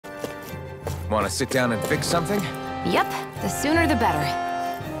Want to sit down and fix something? Yep, the sooner the better.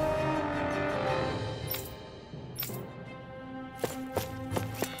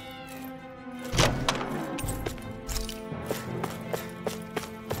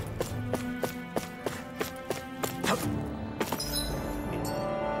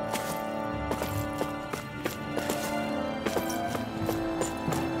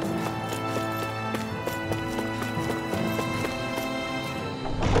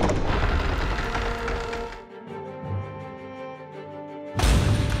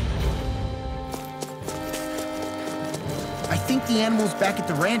 I think the animals back at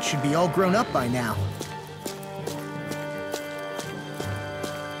the ranch should be all grown up by now.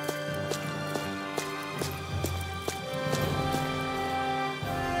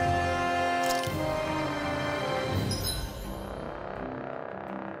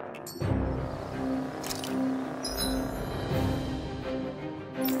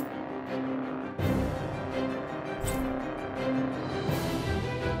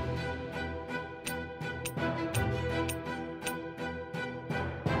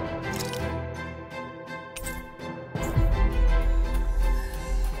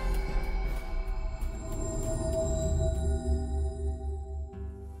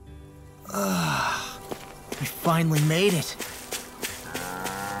 We finally made it.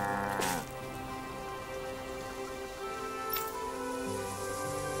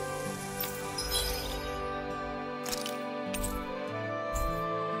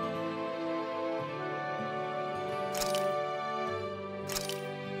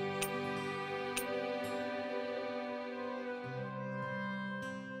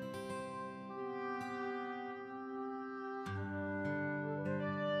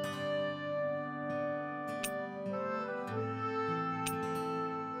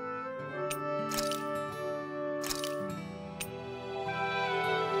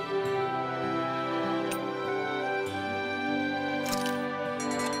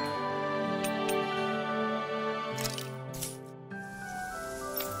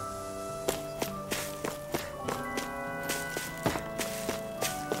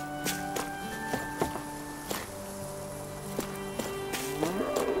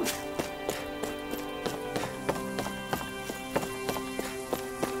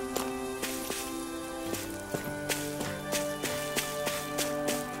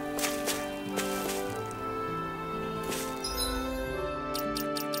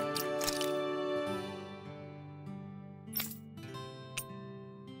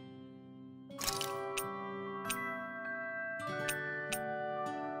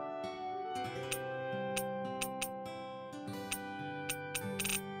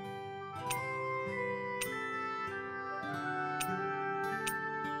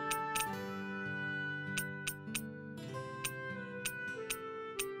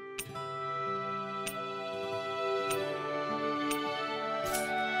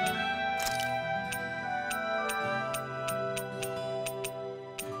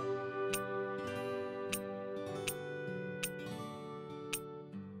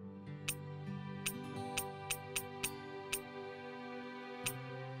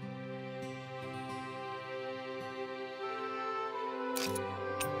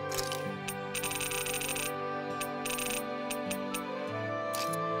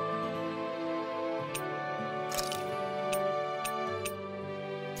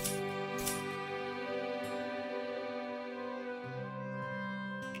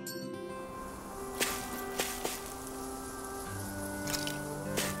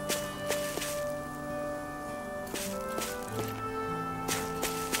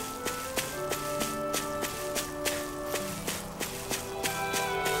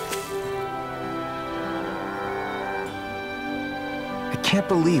 I can't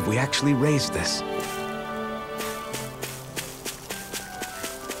believe we actually raised this.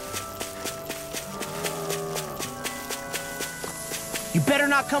 You better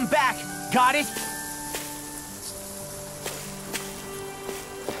not come back. Got it?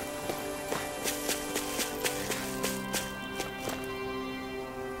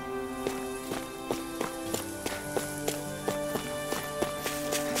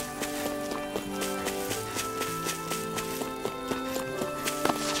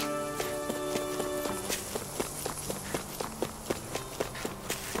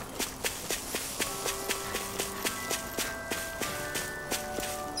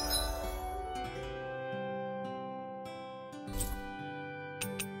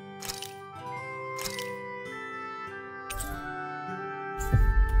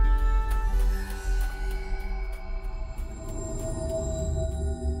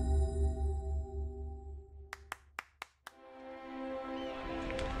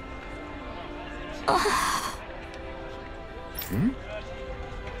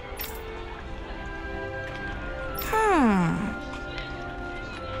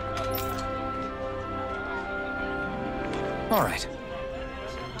 All right.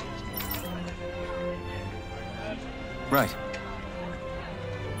 Right.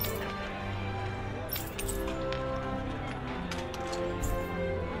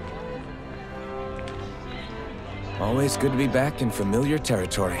 Always good to be back in familiar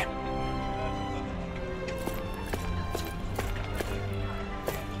territory.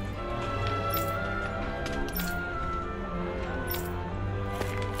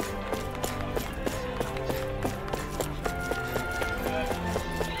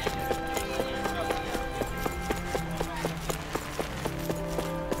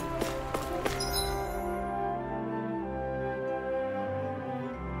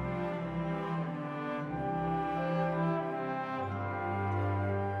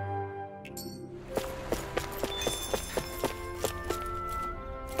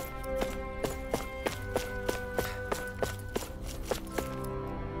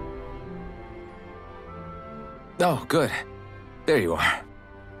 Oh, good. There you are.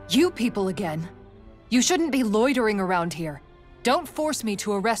 You people again. You shouldn't be loitering around here. Don't force me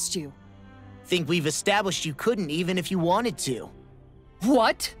to arrest you. Think we've established you couldn't even if you wanted to.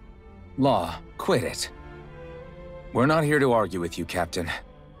 What? Law, quit it. We're not here to argue with you, Captain.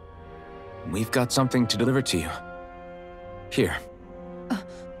 We've got something to deliver to you. Here.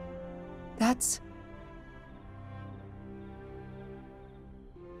 That's...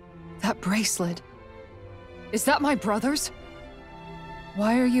 That bracelet. Is that my brother's?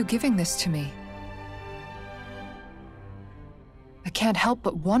 Why are you giving this to me? I can't help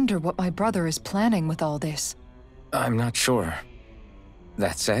but wonder what my brother is planning with all this. I'm not sure.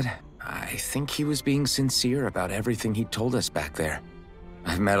 That said, I think he was being sincere about everything he told us back there.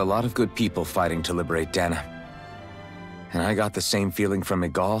 I've met a lot of good people fighting to liberate Dahna. And I got the same feeling from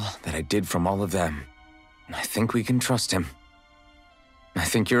Miguel that I did from all of them. I think we can trust him. I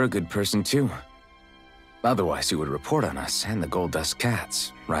think you're a good person too. Otherwise, he would report on us and the Gold Dust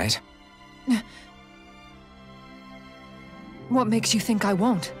Cats, right? What makes you think I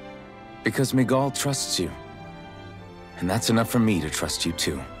won't? Because Miguel trusts you. And that's enough for me to trust you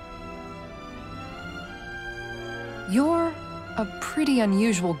too. You're a pretty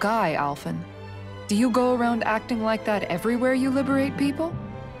unusual guy, Alphen. Do you go around acting like that everywhere you liberate people?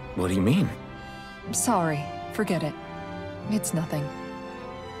 What do you mean? Sorry, forget it. It's nothing.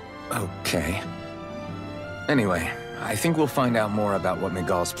 Okay. Anyway, I think we'll find out more about what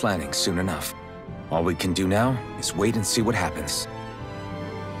Miguel's planning soon enough. All we can do now is wait and see what happens.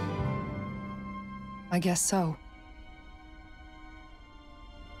 I guess so.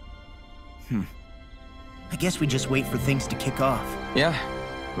 I guess we just wait for things to kick off. Yeah,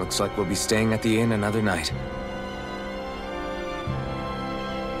 looks like we'll be staying at the inn another night.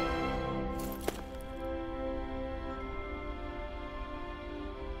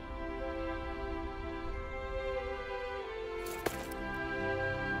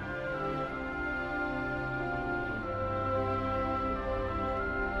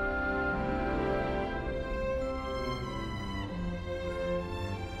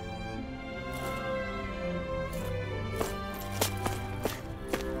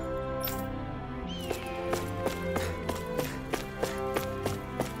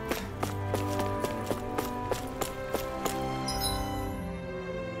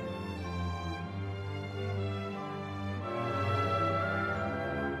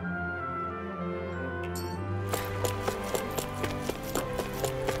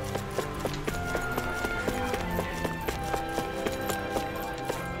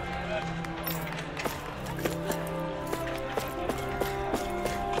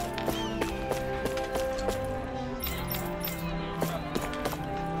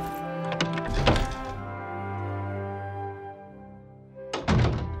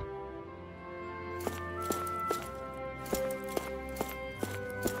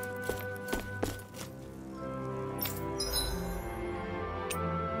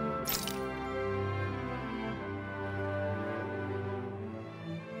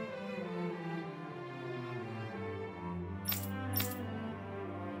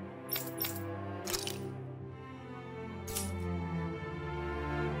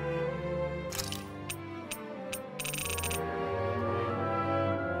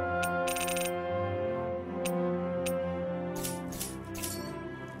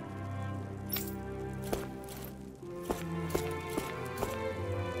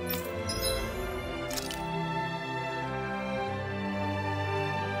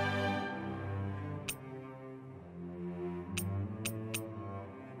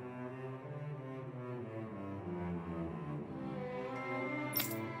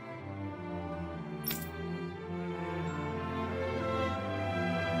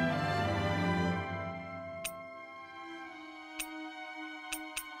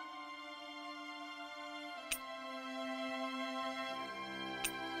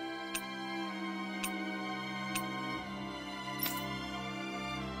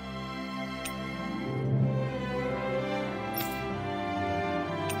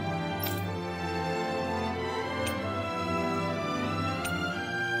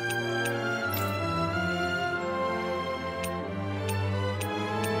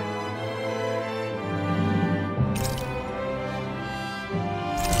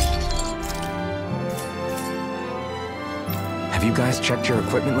 Have you guys checked your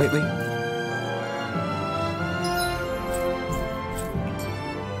equipment lately?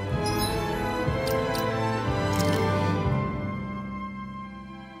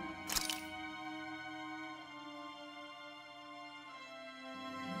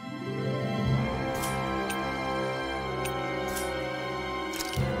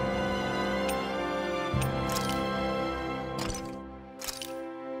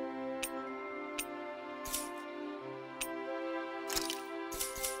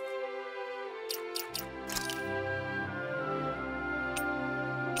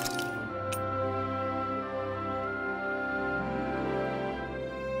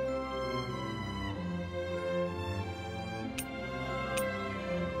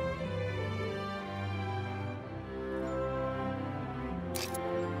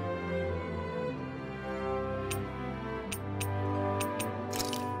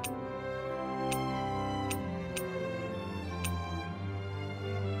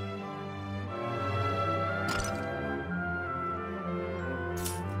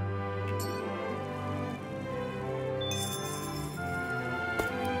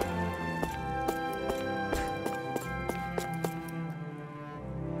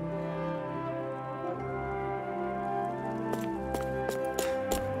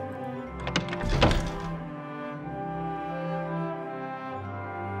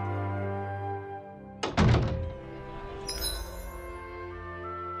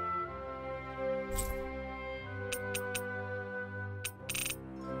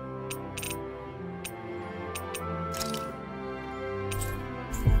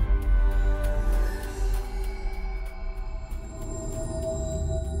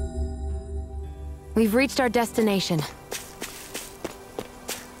 We've reached our destination.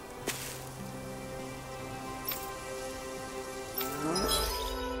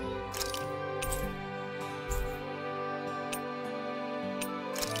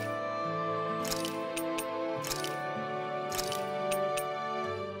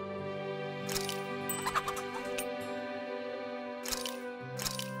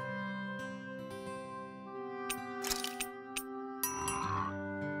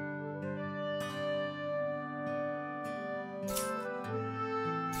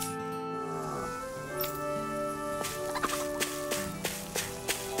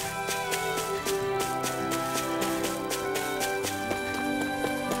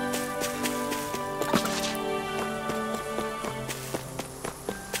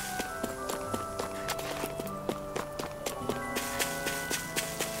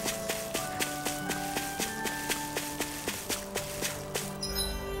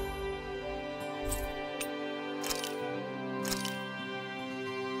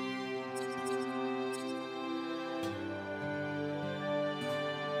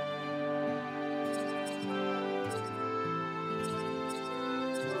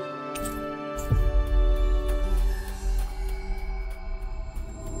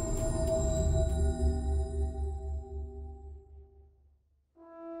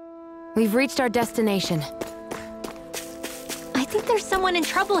 We've reached our destination. I think there's someone in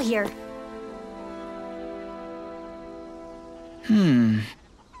trouble here.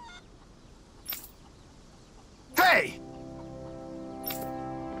 Hey!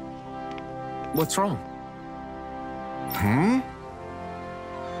 What's wrong?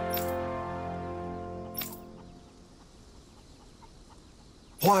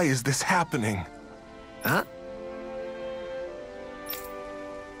 Why is this happening? Huh?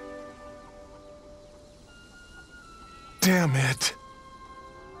 Damn it.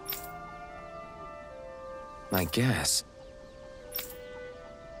 I guess.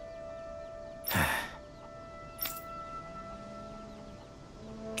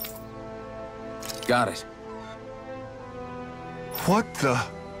 Got it. What the?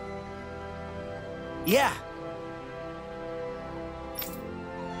 Yeah.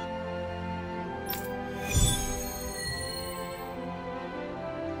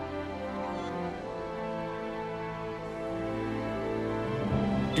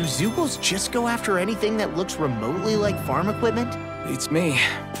 Do Zeugles just go after anything that looks remotely like farm equipment? Beats me.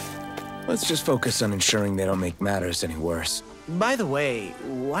 Let's just focus on ensuring they don't make matters any worse. By the way,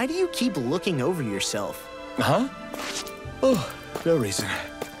 why do you keep looking over yourself? Huh? Oh, no reason.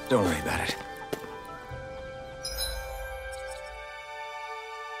 Don't worry about it.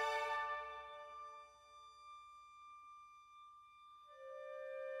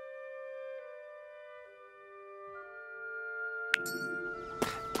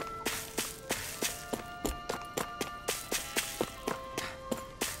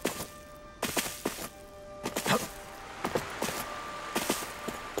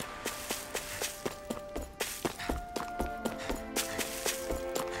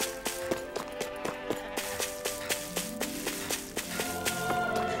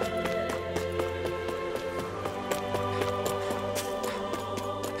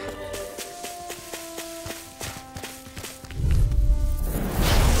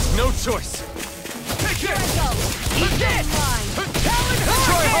 choice. Take it! Eat this!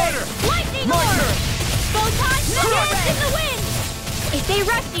 Try harder! Lightning My orb! turn! Photon blast in the wind! If they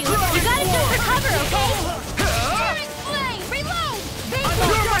rush you, you gotta jump for cover, okay? Searing flame! Reload!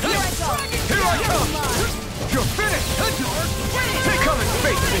 Here I come! You're finished! They come and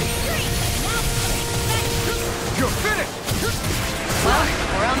face me! You're finished! Well,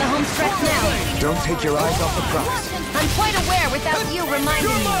 we're on the home stretch now. Don't take your eyes off the prize. I'm quite aware without you reminding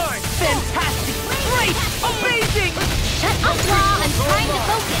You're me. mine! Fantastic! Great! Amazing! Shut up, Law! I'm trying to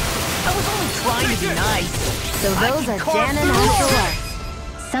focus! I was only trying to be nice. So those are carve Dan and through martial it.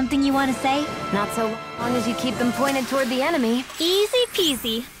 arts. Something you want to say? Not so long as you keep them pointed toward the enemy. Easy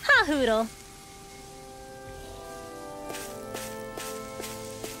peasy. Ha, Hoodle.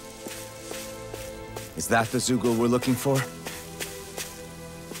 Is that the Zoogle we're looking for?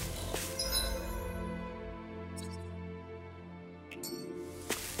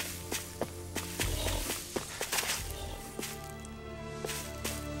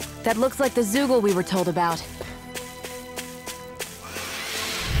 That looks like the Zoogle we were told about.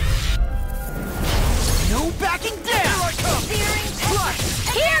 No backing down!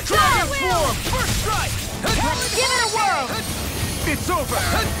 Here goes! First strike! Give it a whirl! It's over!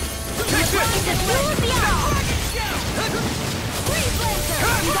 Take Just rule the eye!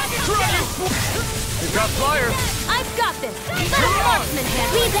 You got fire! I've got this! Let a marksman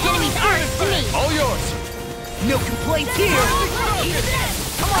handle. Leave the enemy's arts to me! All yours! No complaints here!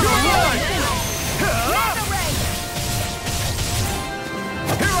 Come on, run!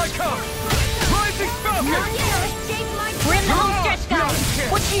 Here I come! Rising Falcon! We're in the home stretch, guys!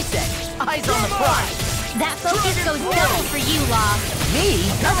 What'd she say? Eyes on the prize! That focus goes double for you, Law! Me?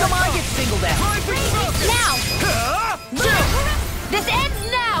 How come I get singled out? Rising Falcon! Now! This ends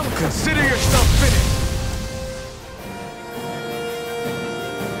now! Consider yourself finished!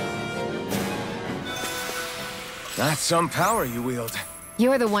 That's some power you wield.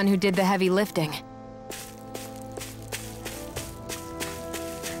 You're the one who did the heavy lifting.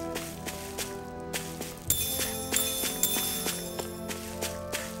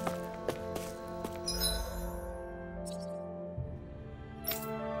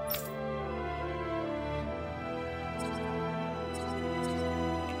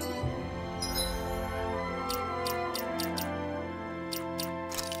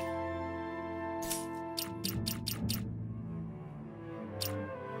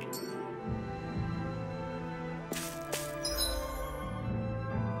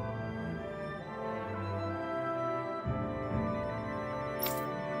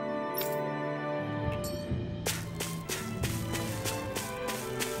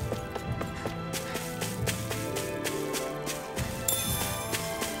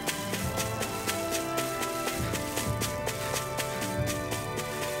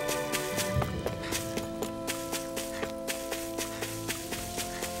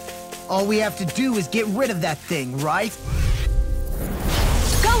 All we have to do is get rid of that thing, right?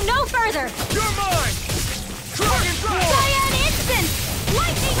 Go no further! You're mine! Dragon Force! Cyan Instant!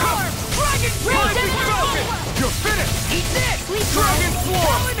 Lightning Orb! Dragon Razor Falcon! Tackle! You're finished! Eat this! Sweet Dragon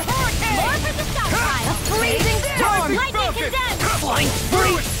Floor! More for the stockpile! A freezing storm! Lightning Condemned! Flying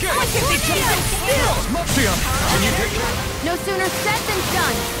Through free! escape! Why can't they just sit still? Sion, can you take care? No sooner said than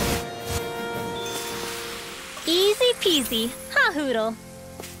done. Easy peasy. Ha, Hoodle.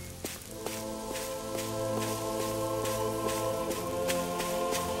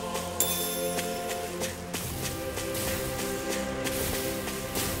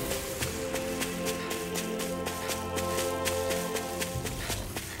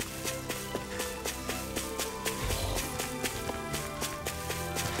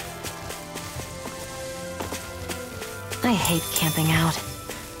 I hate camping out.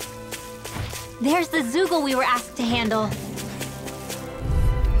 There's the Zoogle we were asked to handle.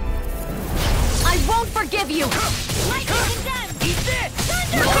 I won't forgive you! Lightning Condemned! Eat this!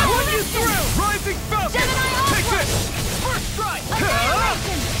 Thunder We'll Power! run you through! Rising Falcon! Gemini Take Onward! this! First strike!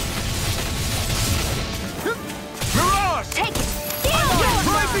 Annihilation! Mirage! Take it! Steel!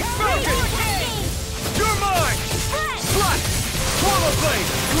 Rising Falcon! You're mine! Slash! Swallow Blade!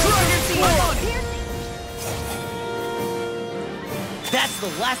 Dragon Floor! That's the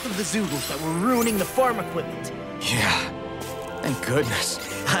last of the Zoogles that were ruining the farm equipment. Yeah. Thank goodness.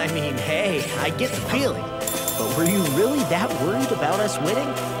 I mean, hey, I get the feeling. But were you really that worried about us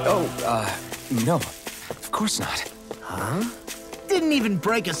winning? Oh, no. Of course not. Huh? Didn't even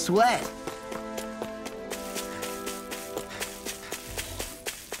break a sweat.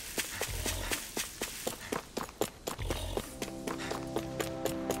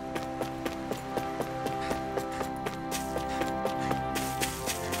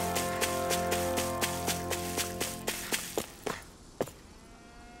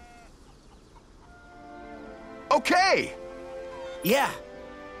 okay! Yeah.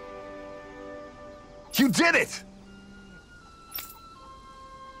 You did it!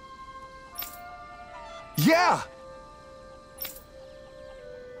 Yeah!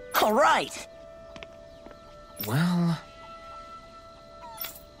 All right. Well...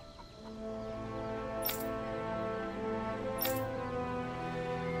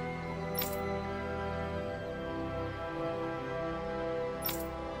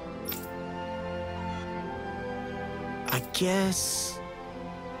 I guess...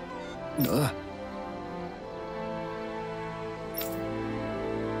 Ugh.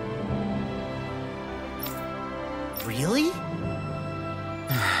 Really?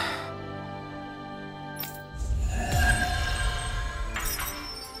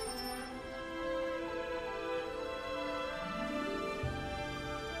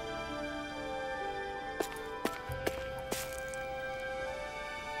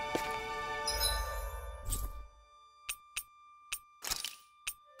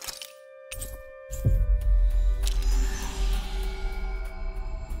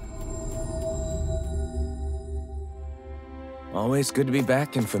 Always good to be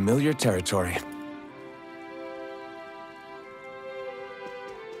back in familiar territory.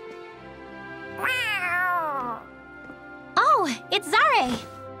 Oh, it's Zare!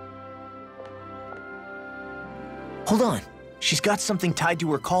 Hold on. She's got something tied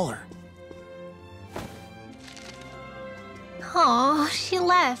to her collar. Oh, she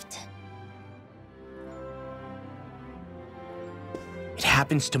left. It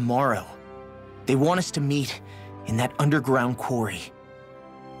happens tomorrow. They want us to meet in that underground quarry.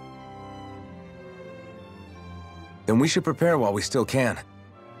 Then we should prepare while we still can.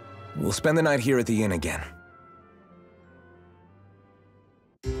 We'll spend the night here at the inn again.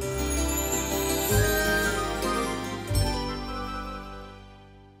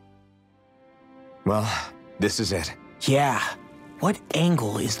 Well, this is it. Yeah. What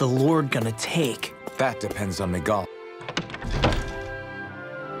angle is the Lord gonna take? That depends on Miguel.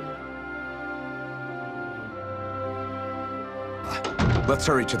 Let's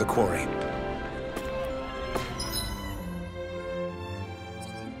hurry to the quarry.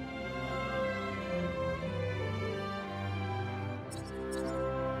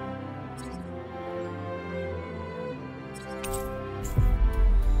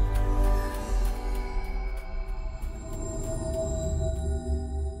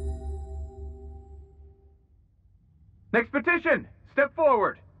 Next petition! Step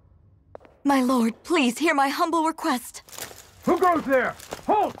forward! My lord, please hear my humble request. Who goes there?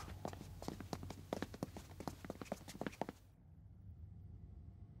 Halt!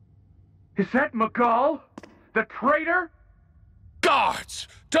 Is that Miguel? The traitor? Guards!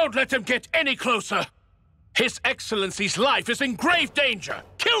 Don't let them get any closer! His Excellency's life is in grave danger!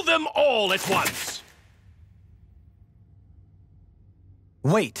 Kill them all at once!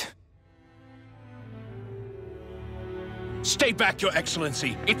 Wait. Stay back, Your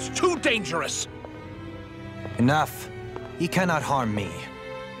Excellency. It's too dangerous. Enough. He cannot harm me.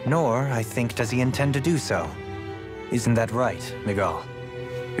 Nor, I think, does he intend to do so. Isn't that right, Miguel?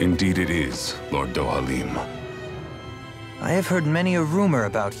 Indeed it is, Lord Dohalim. I have heard many a rumor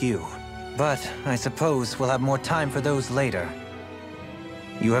about you, but I suppose we'll have more time for those later.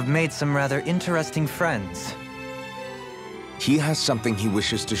 You have made some rather interesting friends. He has something he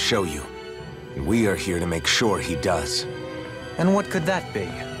wishes to show you. We are here to make sure he does. And what could that be?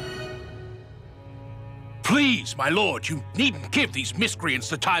 Please, my lord, you needn't give these miscreants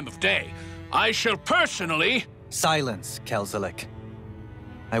the time of day. I shall personally... Silence, Kelzelik.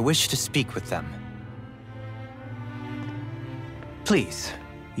 I wish to speak with them. Please,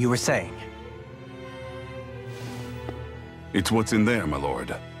 you were saying. It's what's in there, my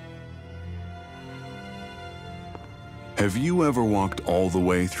lord. Have you ever walked all the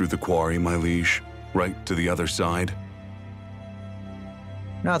way through the quarry, my liege? Right to the other side?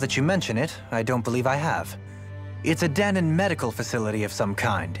 Now that you mention it, I don't believe I have. It's a Dahnan medical facility of some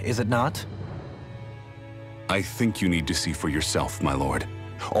kind, is it not? I think you need to see for yourself, my lord.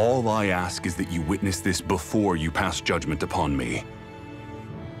 All I ask is that you witness this before you pass judgment upon me.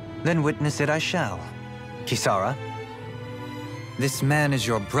 Then witness it I shall. Kisara, this man is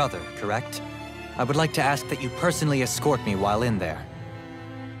your brother, correct? I would like to ask that you personally escort me while in there.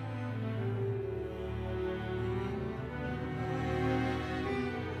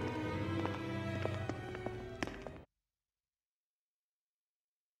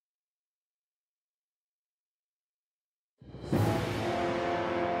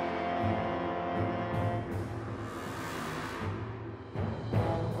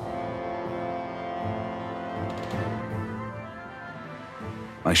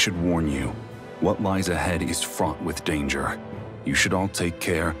 I should warn you, What lies ahead is fraught with danger. You should all take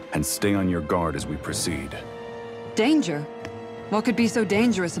care and stay on your guard as we proceed. Danger? What could be so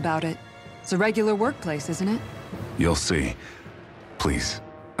dangerous about it? It's a regular workplace, isn't it? You'll see. Please,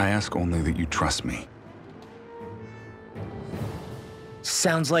 I ask only that you trust me.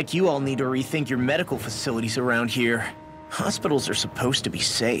 Sounds like you all need to rethink your medical facilities around here. Hospitals are supposed to be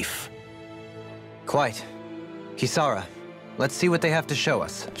safe. Quite. Kisara, let's see what they have to show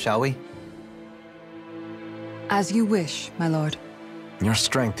us, shall we? As you wish, my lord. Your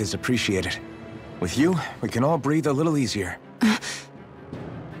strength is appreciated. With you, we can all breathe a little easier.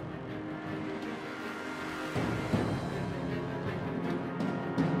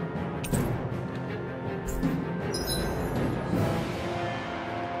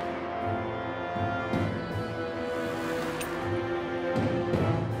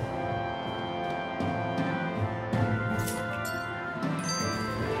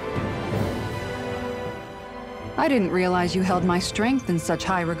 I didn't realize you held my strength in such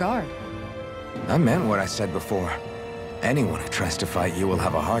high regard. I meant what I said before. Anyone who tries to fight you will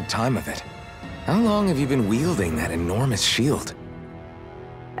have a hard time of it. How long have you been wielding that enormous shield?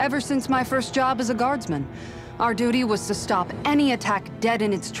 Ever since my first job as a guardsman. Our duty was to stop any attack dead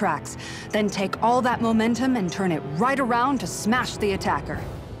in its tracks, then take all that momentum and turn it right around to smash the attacker.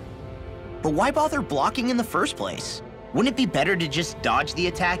 But why bother blocking in the first place? Wouldn't it be better to just dodge the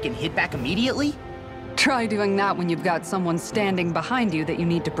attack and hit back immediately? Try doing that when you've got someone standing behind you that you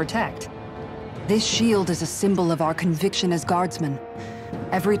need to protect. This shield is a symbol of our conviction as guardsmen.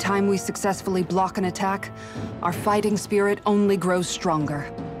 Every time we successfully block an attack, our fighting spirit only grows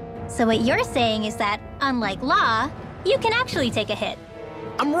stronger. So what you're saying is that, unlike Law, you can actually take a hit.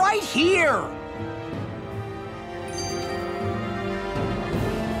 I'm right here!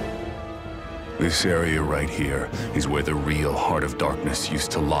 This area right here is where the real Heart of Darkness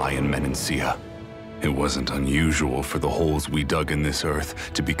used to lie in Menancia. It wasn't unusual for the holes we dug in this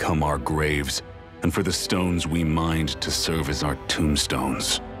earth to become our graves, and for the stones we mined to serve as our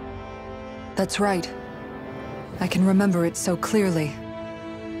tombstones. That's right. I can remember it so clearly.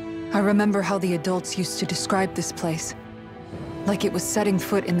 I remember how the adults used to describe this place. Like it was setting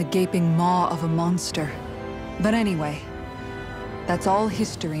foot in the gaping maw of a monster. But anyway, that's all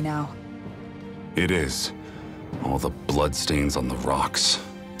history now. It is. All the bloodstains on the rocks,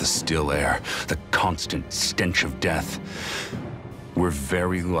 the still air, the constant stench of death. We're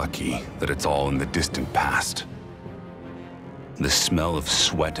very lucky that it's all in the distant past. The smell of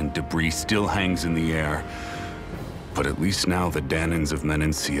sweat and debris still hangs in the air, but at least now the Dahnans of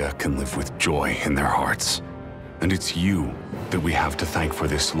Menancia can live with joy in their hearts. And it's you that we have to thank for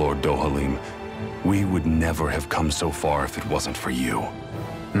this, Lord Dohalim. We would never have come so far if it wasn't for you.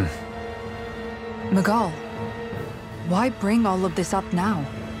 Miguel, why bring all of this up now?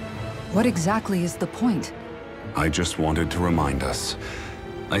 What exactly is the point? I just wanted to remind us.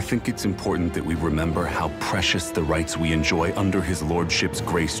 I think it's important that we remember how precious the rights we enjoy under his lordship's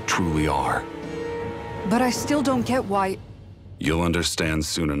grace truly are. But I still don't get why... You'll understand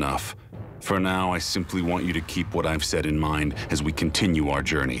soon enough. For now, I simply want you to keep what I've said in mind as we continue our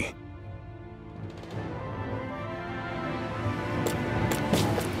journey.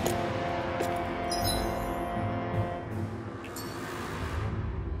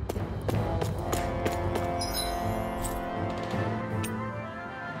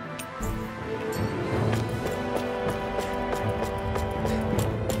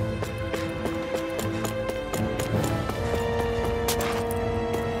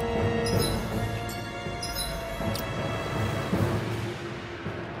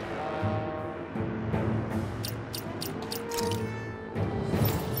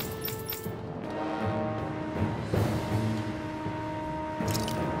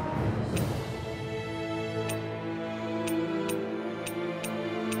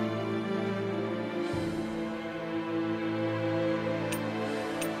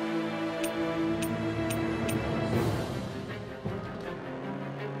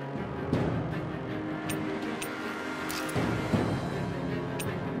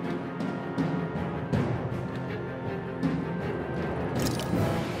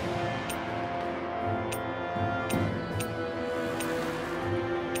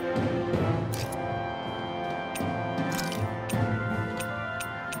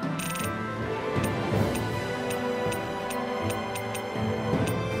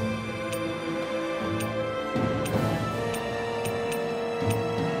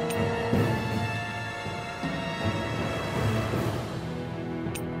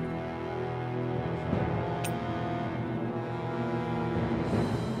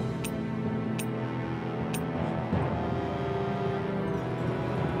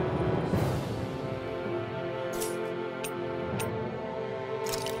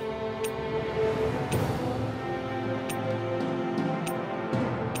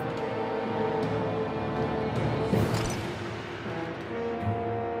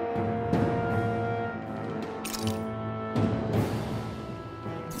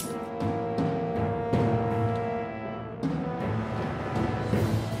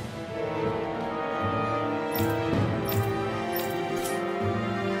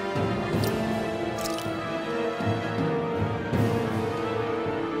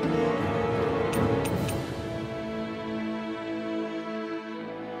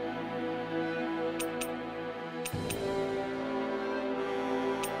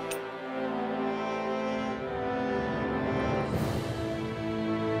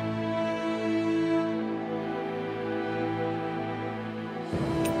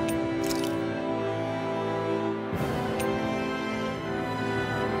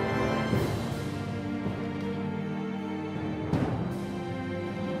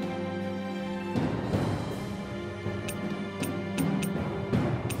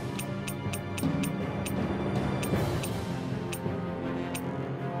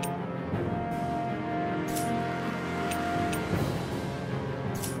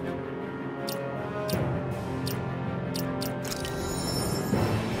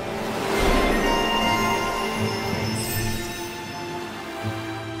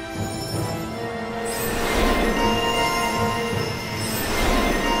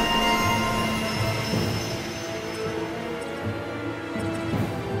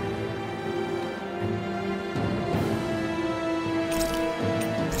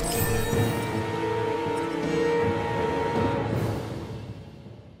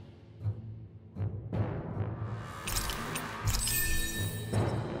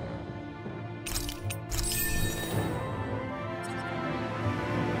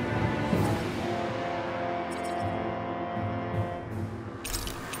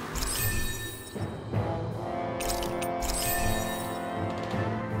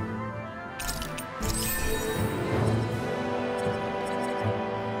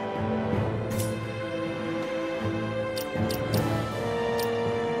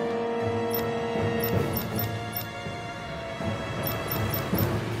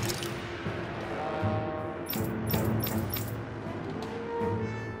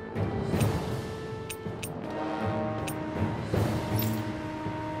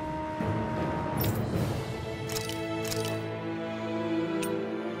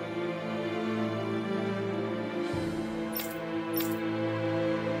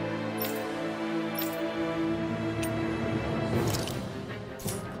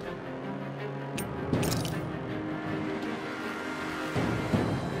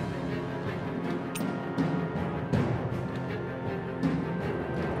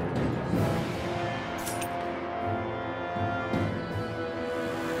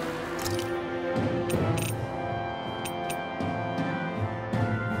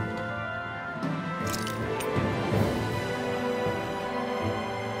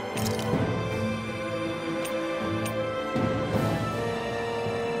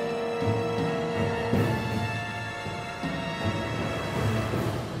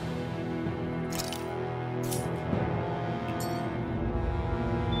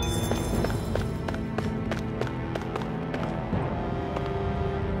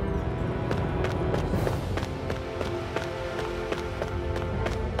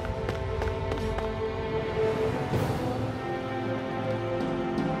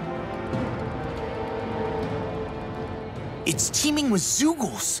 It's teeming with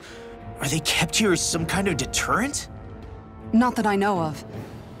Zeugles. Are they kept here as some kind of deterrent? Not that I know of.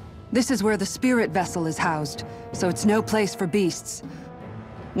 This is where the spirit vessel is housed, so it's no place for beasts.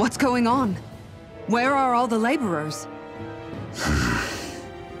 What's going on? Where are all the laborers?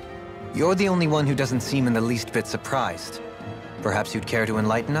 You're the only one who doesn't seem in the least bit surprised. Perhaps you'd care to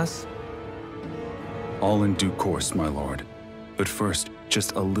enlighten us? All in due course, my lord. But first,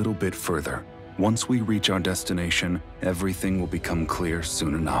 just a little bit further. Once we reach our destination, everything will become clear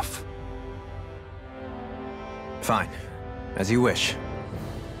soon enough. Fine. As you wish.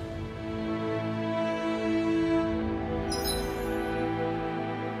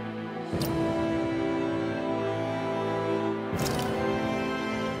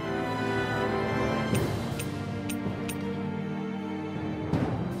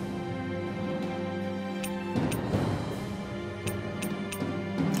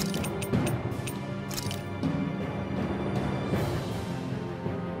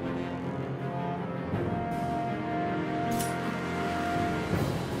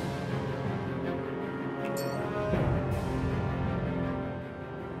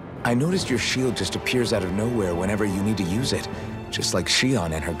 I noticed your shield just appears out of nowhere whenever you need to use it, just like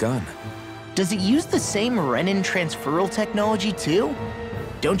Shion and her gun. Does it use the same Renin transferal technology too?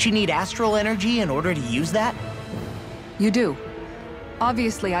 Don't you need astral energy in order to use that? You do.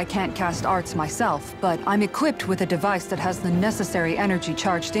 Obviously, I can't cast arts myself, but I'm equipped with a device that has the necessary energy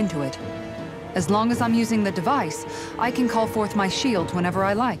charged into it. As long as I'm using the device, I can call forth my shield whenever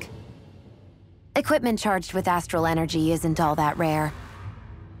I like. Equipment charged with astral energy isn't all that rare.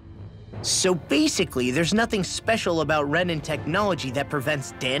 So basically, there's nothing special about Renin technology that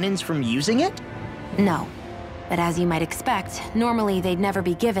prevents Dahnans from using it? No. But as you might expect, normally they'd never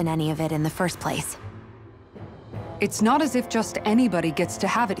be given any of it in the first place. It's not as if just anybody gets to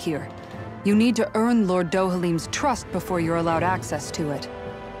have it here. You need to earn Lord Dohalim's trust before you're allowed access to it.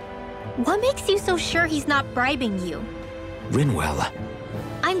 What makes you so sure he's not bribing you? Rinwell.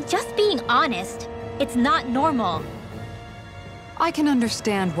 I'm just being honest. It's not normal. I can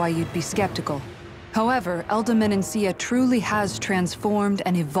understand why you'd be skeptical. However, Elda Menancia truly has transformed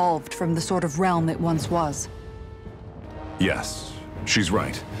and evolved from the sort of realm it once was. Yes, she's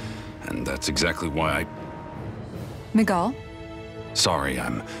right. And that's exactly why Miguel? Sorry,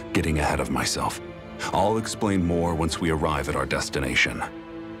 I'm getting ahead of myself. I'll explain more once we arrive at our destination.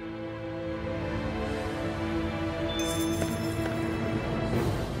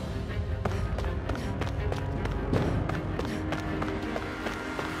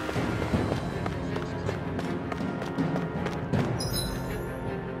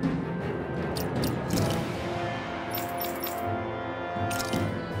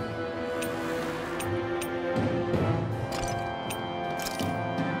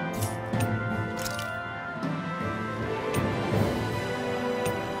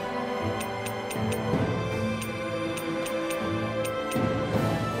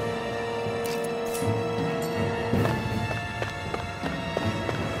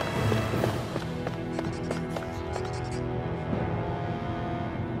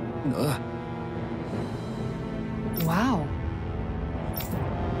 Wow.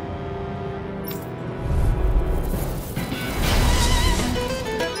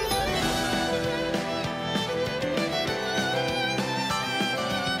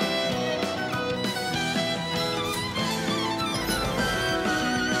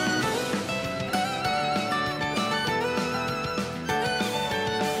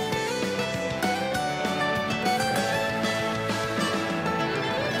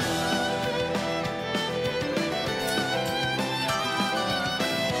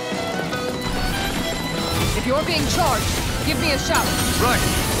 If you're being charged, give me a shout. Right.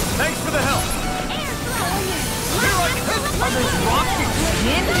 Thanks for the help. Are those rocks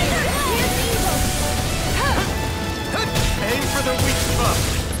again? Aim for the weak spot.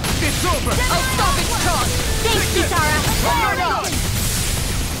 It's over. I'll stop its charge. Thanks, Kisara. You're not.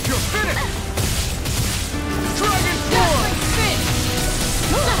 You're finished. Dragon Form.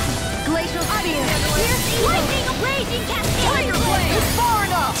 Glacial Spear. Lightning Raging Cascade. Tiger Blade. It's far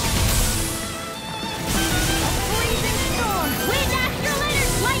enough. Freezing Storm. Wind Astral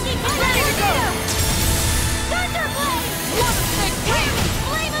Energy. Lightning Ready to go. Thunder Blade. Water Snake Tail.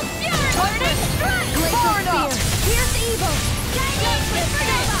 Flame of Fury. Target. Strike. Far enough. Pierce Evil. Giant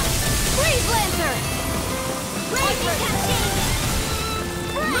Supernova. Freeze Lancer. Raging Cascade.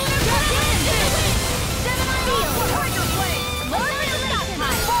 Lunar Blade. Seven Steel. Tiger Blade.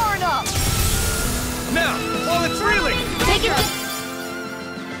 Annihilation. Far enough. Now, while it's reeling. Take it.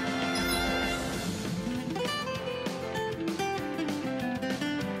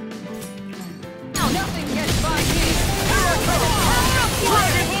 Nothing gets by me. Here I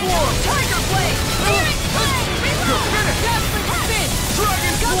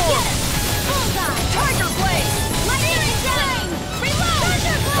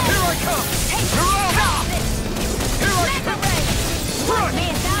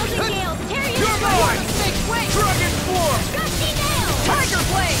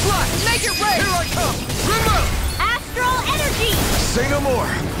Make it rain! Here I come! Remote! Astral energy! Say no more!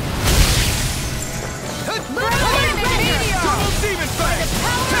 Double demon fang!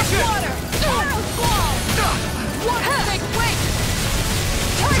 Take it! Water! Arrow squall! Water snake wing!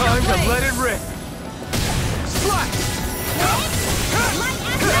 Time to let it rip! Slash! Light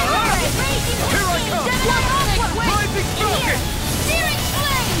astral raging Here I come! Rising Falcon! Searing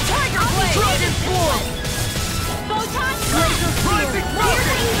flame! Tiger blade! Dragon Swarm! Photon Laser Rising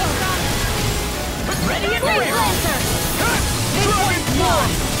Falcon! Ready and ready! Dragon Swarm!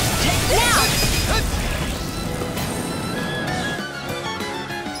 Now!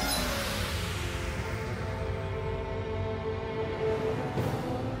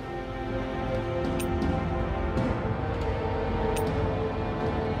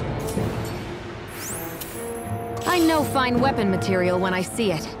 I know fine weapon material when I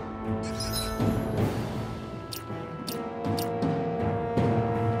see it.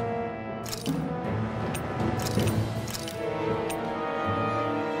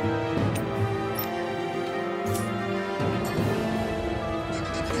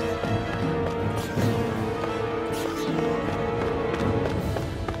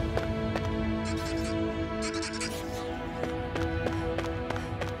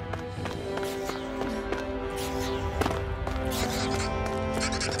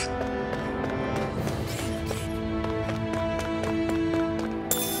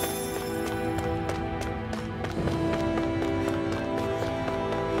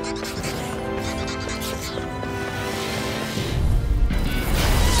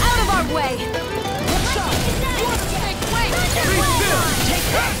 Way!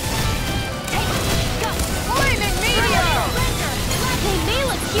 Flaming meteor! They may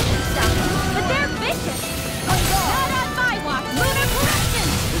look cute and stuff, but they're vicious. Not on my watch. Lunar correction.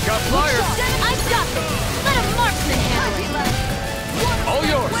 We got fire! I've got this. Let a marksman handle it. All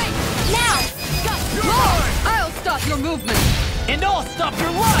yours! Now! I'll stop your movement! And I'll stop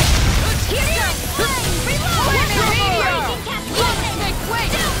your life! Searing flame! Reload! Flaming meteor! Raging cascade! Snake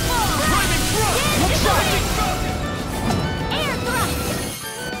wing! Downfall! Rising Thrust! Air thrust!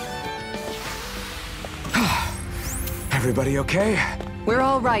 Everybody okay? We're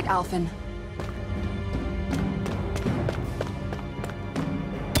all right, Alphen.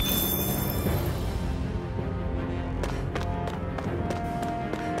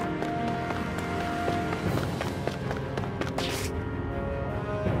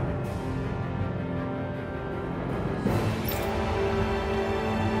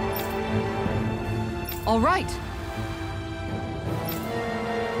 All right.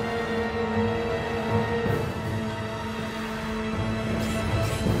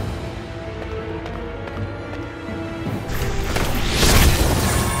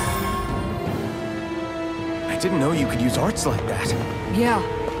 I didn't know you could use arts like that. Yeah,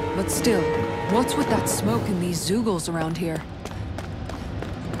 but still, what's with that smoke and these Zeugles around here?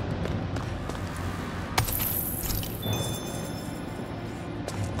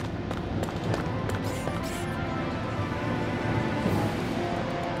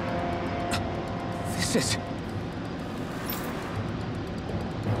 This is...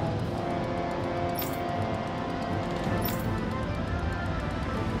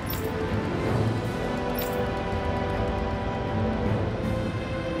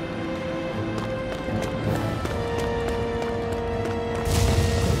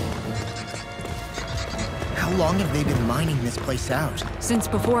 How long have they been mining this place out? Since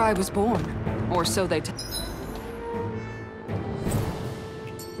before I was born. Or so they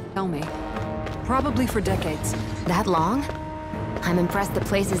tell me. Probably for decades. That long? I'm impressed the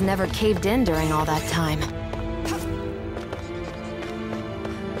place has never caved in during all that time.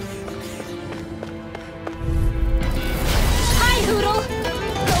 Hi, Hoodle!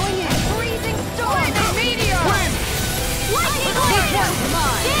 Going in! Freezing storm! Meteor! Lightning orb!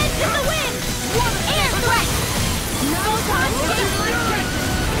 Dance in the wind! Air thrust! Photon flame!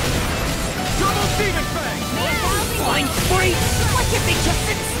 Double demon fang! Flying spree! Why can't they just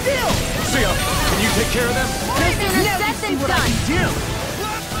sit still? Sia, can you take care of them? Business set and done! Do!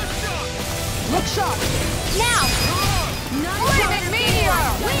 Look sharp! Now! Flaming meteor!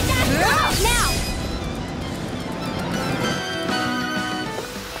 Wind astral! Now!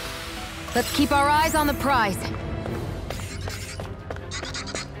 Let's keep our eyes on the prize.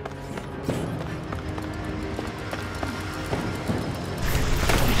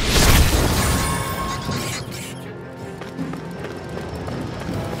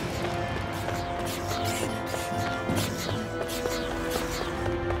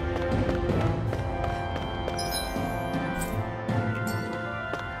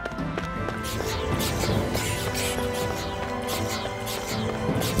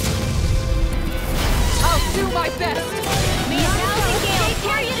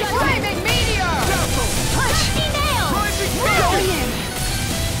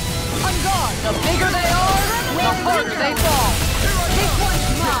 The bigger they are, the harder they fall. This one's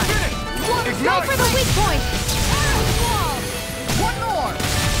mine. Go for the weak point. One more.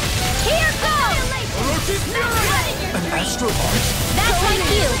 Here goes. An astral arch? That's like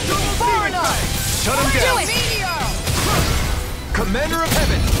you. Far enough. Shut him Do down! it. Commander of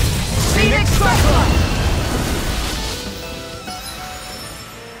Heaven! Phoenix Cyclone.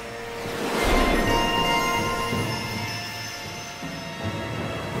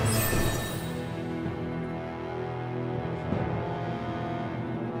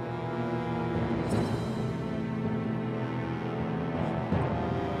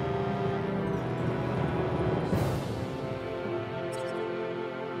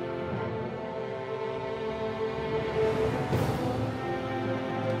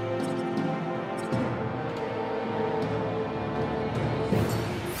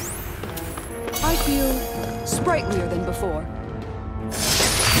 I feel sprightlier than before.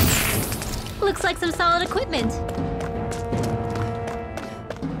 Looks like some solid equipment.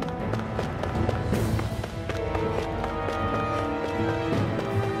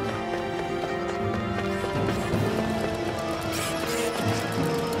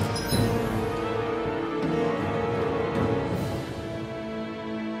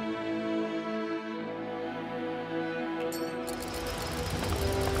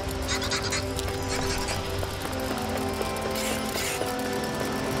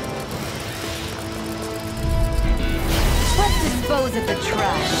 Dispose of the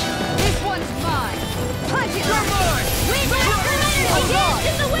trash. This one's mine. Punch it. You're mine! Wind after energy. Dance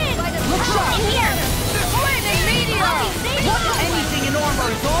in the wind. Look sharp. In here. Flaming meteor. Anything in armor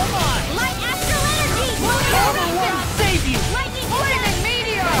is all mine. Light astral energy. Armor won't save you. Lightning Flaming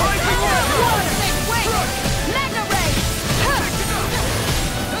meteor. Wait. Mega ray.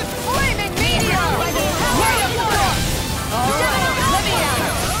 Flaming meteor. Way of war. All right. Let me out.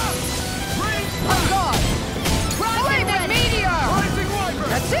 On guard. Flaming meteor.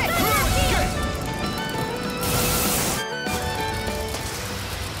 That's it.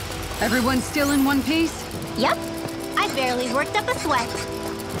 Everyone still in one piece? Yep. I barely worked up a sweat.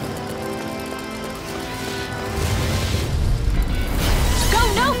 Go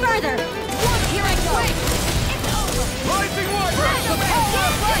no further! Here I go. It's over! Rising Wyvern!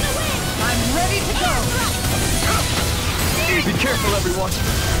 I'm ready to go. Be careful, everyone!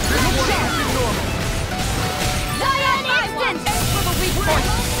 This one isn't normal! Cyan instant! For the weak point.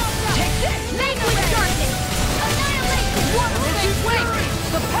 Take this. Make with darkness! Annihilation! One big wing.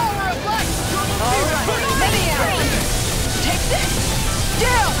 The power of light. All right. Let me out. Take this.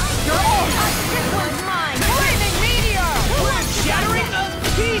 Down. You're all right. This one's mine! Flaming meteor. Shattering to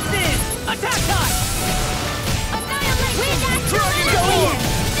pieces. Attack time. Annihilate! Wind astral Go energy! in.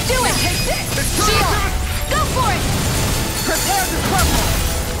 Do it. Take this. Shield! Go for it! Prepare to crumble.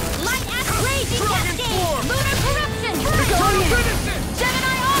 Light astral raging cascade! Lunar corruption! Go in.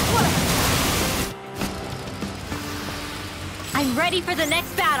 Gemini Aqua! I'm ready for the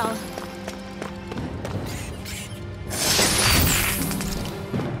next battle.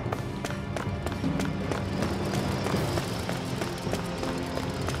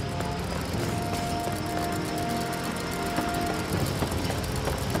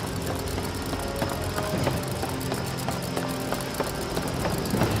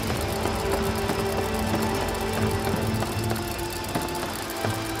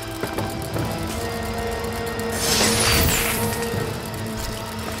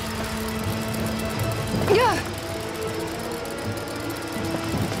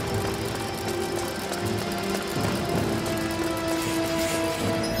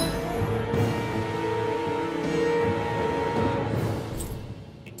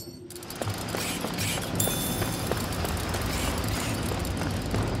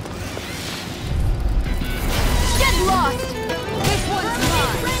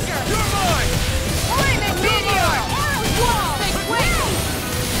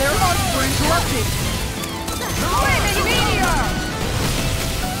 Interrupted! Flaming meteor!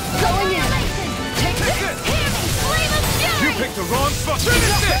 Going in! Take this! Flame of fury! You picked the wrong spot!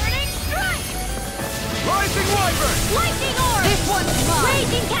 Finish it! Burning strike! Rising Wyvern! Lightning orb! This one's mine!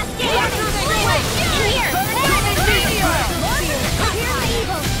 Raging cascade! After they Flame of fury! Here! Flaming meteor! Hear my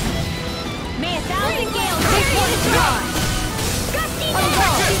evil! May a thousand gales This carry one's you through! mine! Gusty I'm wind!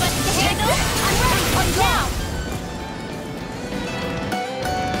 gone. Too much to Take handle! this. I'm ready! I'm Now! gone.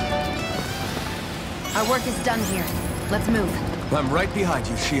 Our work is done here. Let's move. I'm right behind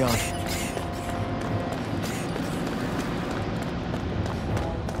you, Shionne.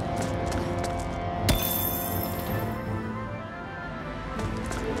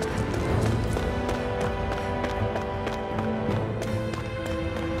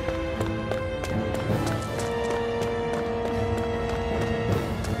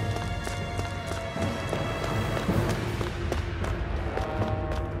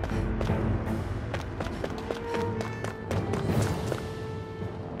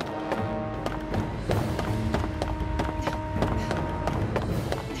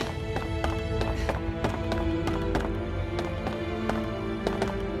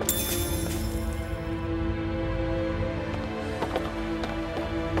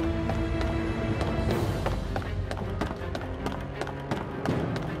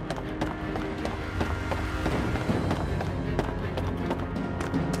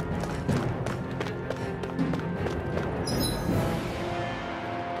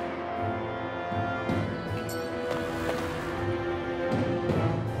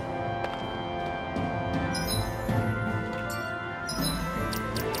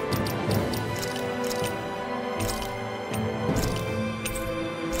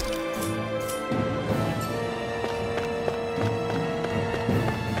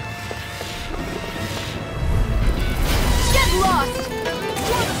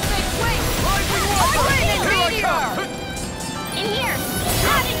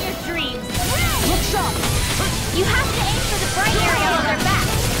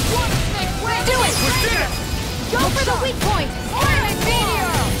 Go for the weak point! Flaming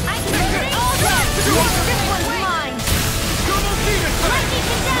meteor! I can do it all day! This one's mine! Lightning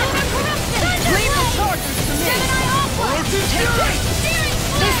condense! Leave the charges to me! Gemini Alpha! Steering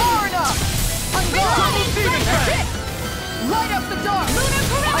flame! Far enough! Unguarded! That's it! Light up the dark! Lunar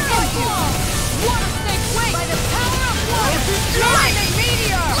corruption! Water snake wing! By the power of water! Lightning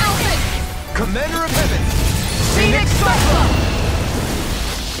meteor! Open! Commander of Heaven! Phoenix Cyclone!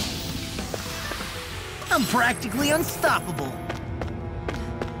 I'm practically unstoppable.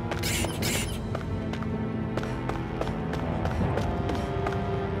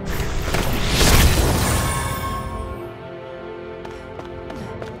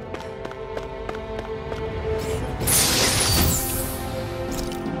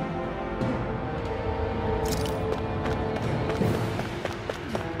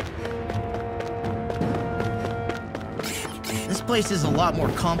 This place is a lot more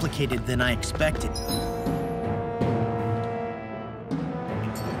complicated than I expected.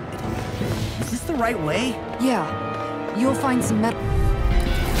 Is this the right way? Yeah. You'll find some metal.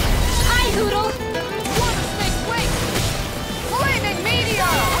 Hi, Hoodle! Water snake wing! Flaming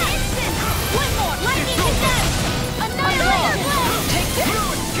meteor! Instant! One more! Lightning condense! Another blast! Take this!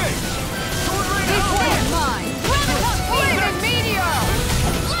 This one's mine! Flaming meteor!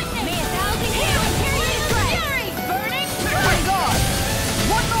 Lightning! May 1,000 heroes period fury! Burning strike! On guard!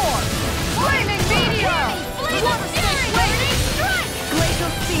 One more! Flaming meteor! Water snake wing! Strike! Glacial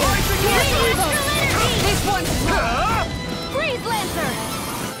spear! This one's mine! Freeze Lancer!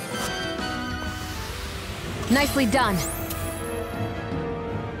 Nicely done.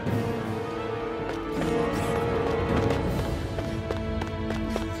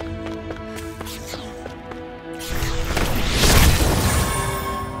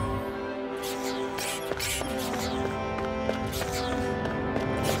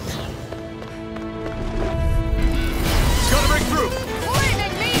 Gotta break through!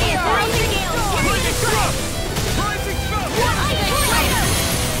 Flaming meteor! Rising storm! Rising storm! Rising storm!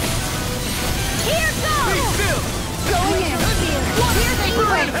 Here goes! Be still! Going in! Piercing Burn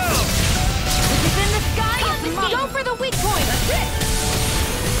blade! hell! If it's in the sky, it's mine! Go for the weak point! That's it!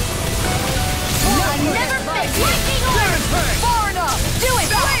 Never fix! Lightning orb! Far enough! Do it!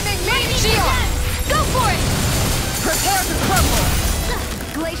 Flaming meteor! Go for it! Prepare to crumble!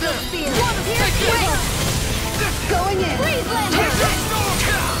 Glacial spear! Piercing wing! Going in! Freeze Lancer!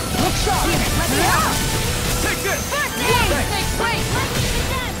 Look sharp! Let me out! Take this! First aid! Wait!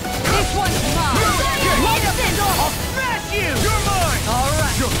 This one's mine! Light up the door! I'll smash you! You're mine! All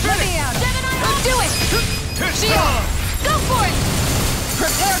right! You're Let me finished! out! Gemini, do it! It's Shield! on! Go for it!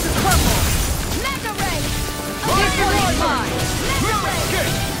 Prepare to crumble! Mega Ray! This one's mine! Mega Ray!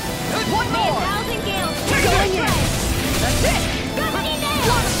 One more! 1,000 gales! Going in! That's it! Gravity nail!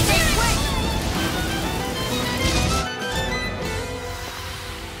 Water snake wing!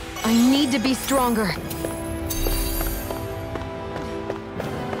 I need to be stronger.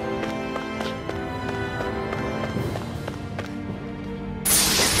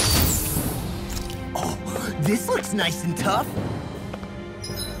 Oh, this looks nice and tough.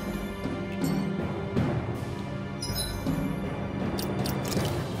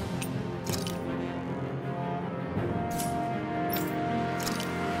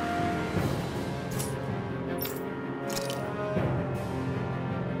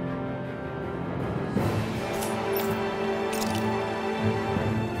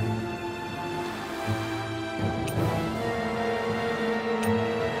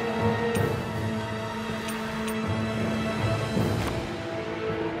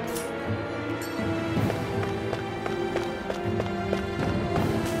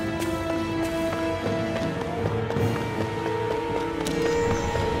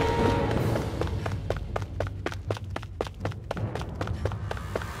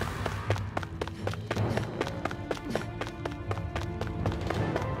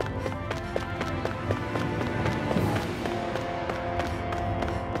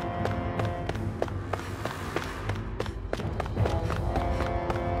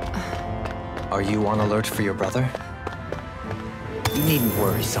 Are you on alert for your brother? You needn't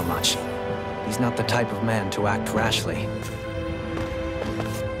worry so much. He's not the type of man to act rashly.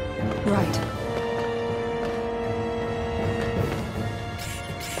 Right.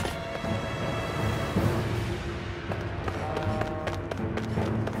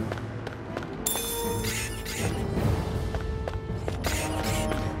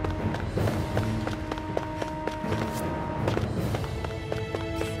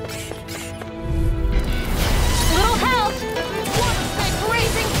 Little help! Water snake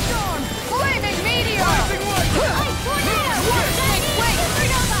raging storm! Flaming meteor! Ice tornado! Water snake wing!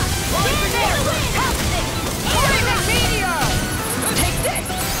 Supernova! Stand there!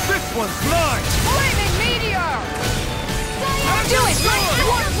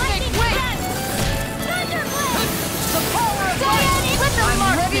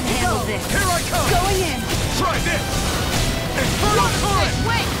 Here I come! Going in! Try this! Infernal Torrent!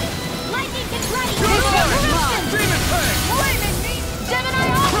 Wait! Lightning is ready! Good This luck! one's mine! Demon Fang! Flaming meat! Gemini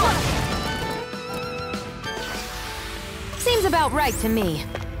Aqua! Seems about right to me.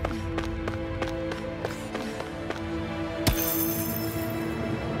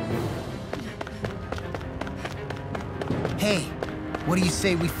 Hey, what do you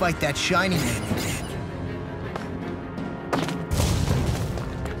say we fight that shiny man again?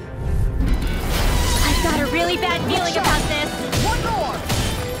 I've got a really bad feeling about this. One more!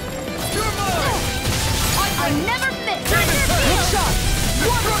 You're mine! I never miss! Demon Fang! Good shot!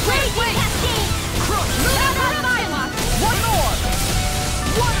 One more! Raging Cascade! Crush! Not out of Psylocke! One more!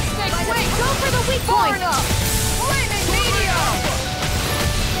 Water snake! Wait! Go for the weak point! Enough! Flaming meteor!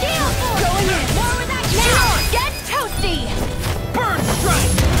 Steel Force! Going in! More with that Now! now! Get toasty! Burn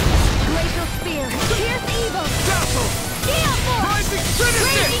Strike! Glacial Spear! Here's Evo! Dazzle! Steel Force! Rising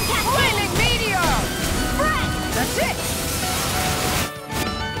Trinity! Raging Cascade! Flaming meteor! Breath! That's it!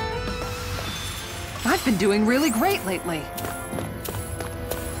 I've been doing really great lately.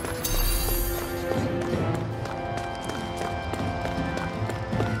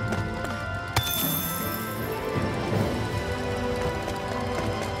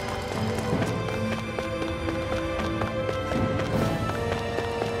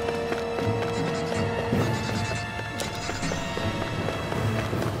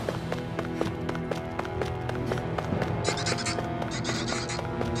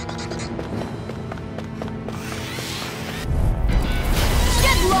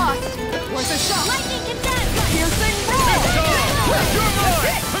 Worth a shot! Lightning condensed! Piercing roll! You're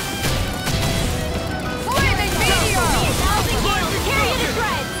mine! Flaming meteor! Thousand heals! Carry it to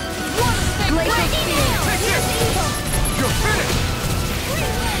shreds! Water snake! Glacial Spear! Take this! You're finished!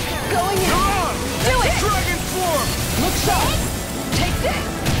 Going in! You're on! Do it! Dragon Swarm! Look sharp! Take this!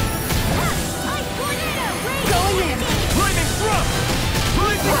 Ice Tornado! Going in! Flaming Thrust!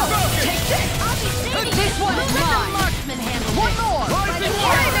 Blazing Falcon! Take this! I'll be saving This it! one is We'll let the mine! marksman handle One this! more! Rising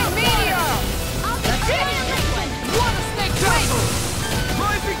Flaming meteor! I'll be That's it! handling one! Water snake! Dazzle!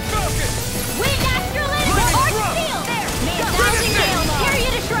 Rising Falcon! Wind Astral Energy! Lightning Arc Thrust! Field! There! May a Got thousand it! nails! Carry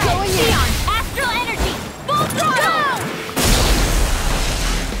it to shreds! Going in! Neon! Astral Energy! Full throttle!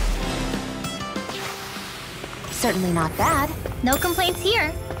 Certainly not bad. No complaints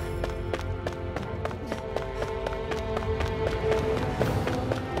here.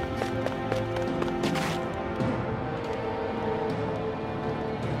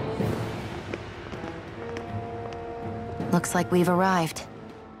 Looks like we've arrived.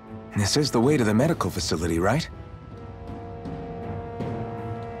 This is the way to the medical facility, right?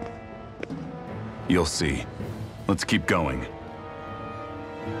 You'll see. Let's keep going.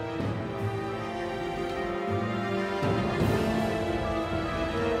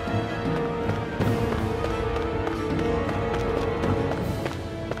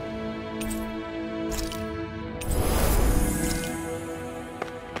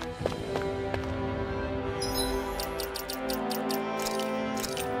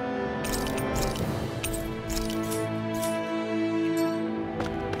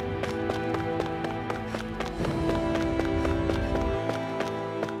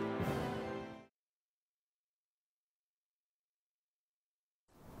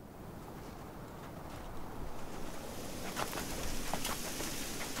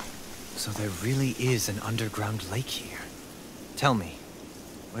 So there really is an underground lake here. Tell me,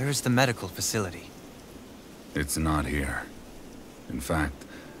 where is the medical facility? It's not here. In fact,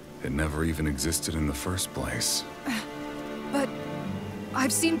 it never even existed in the first place. But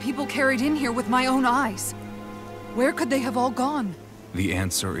I've seen people carried in here with my own eyes. Where could they have all gone? The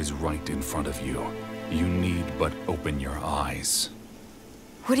answer is right in front of you. You need but open your eyes.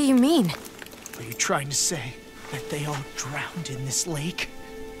 What do you mean? Are you trying to say that they all drowned in this lake?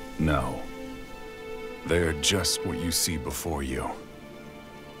 No. They're just what you see before you.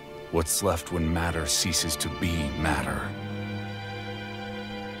 What's left when matter ceases to be matter.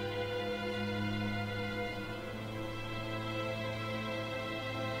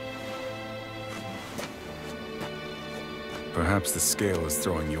 Perhaps the scale is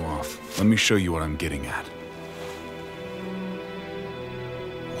throwing you off. Let me show you what I'm getting at.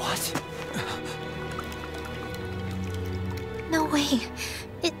 What? No way.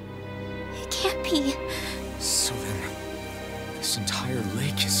 It can't be. So then, this entire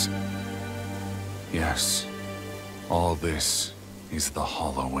lake is... Yes. All this is the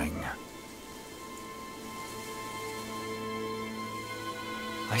hollowing.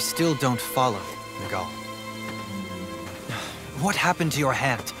 I still don't follow, Miguel. What happened to your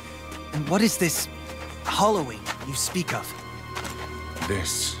hand? And what is this hollowing you speak of?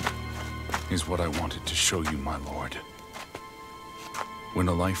 This is what I wanted to show you, my lord. When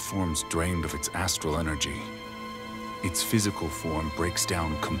a life form's drained of its astral energy, its physical form breaks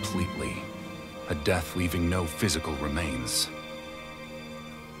down completely, a death leaving no physical remains.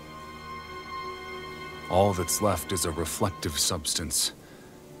 All that's left is a reflective substance,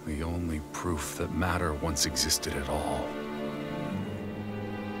 the only proof that matter once existed at all.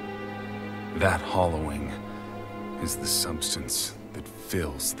 That hollowing is the substance that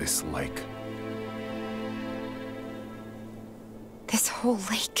fills this lake. This whole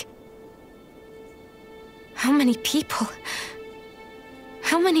lake. How many people?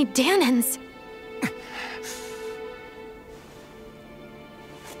 How many Dahnans?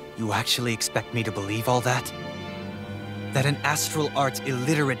 You actually expect me to believe all that? That an astral arts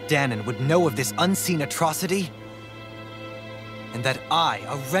illiterate Dahnan would know of this unseen atrocity? And that I,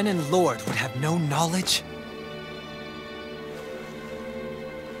 a Renan lord, would have no knowledge?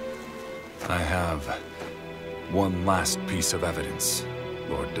 I have one last piece of evidence,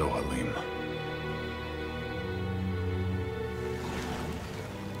 Lord Dohalim.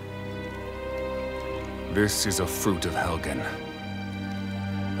 This is a fruit of Helgen,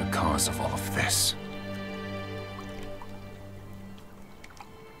 the cause of all of this.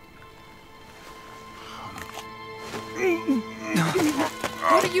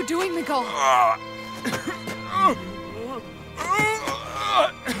 What are you doing, Miguel?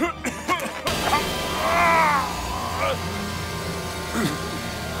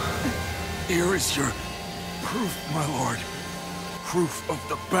 Here is your proof, my lord. Proof of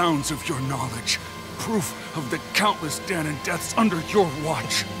the bounds of your knowledge. Proof of the countless Dahnan deaths under your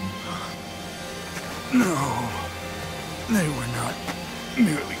watch. No, they were not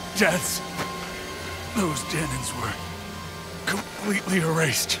merely deaths. Those Dahnans were completely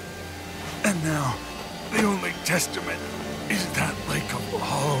erased. And now, the only testament is that lake of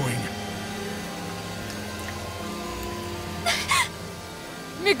hollowing.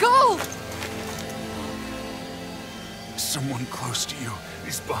 Miguel! Someone close to you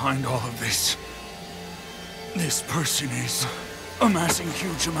is behind all of this. This person is amassing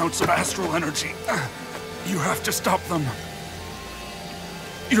huge amounts of astral energy. You have to stop them.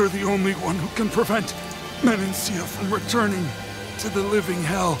 You're the only one who can prevent Menancia from returning to the living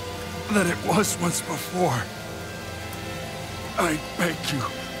hell that it was once before. I beg you,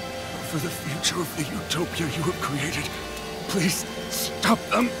 for the future of the utopia you have created, please stop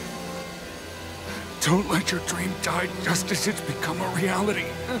them. Don't let your dream die just as it's become a reality.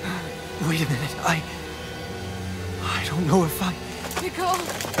 Wait a minute, I don't know if I... Miguel!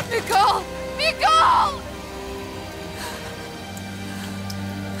 Miguel! Miguel!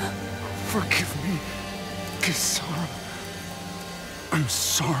 Forgive me, Kisara. I'm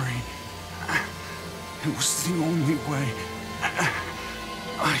sorry. It was the only way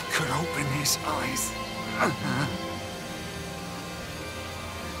I could open his eyes.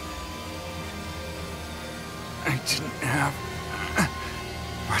 I didn't have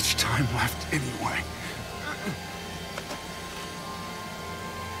much time left anyway.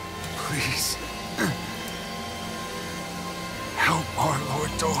 Please, help our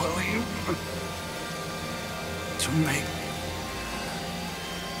Lord Dohalim to make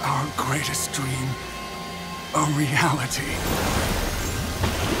our greatest dream a reality.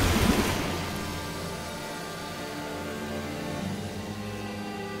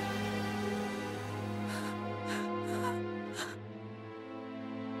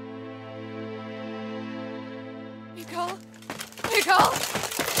 Miguel? Miguel!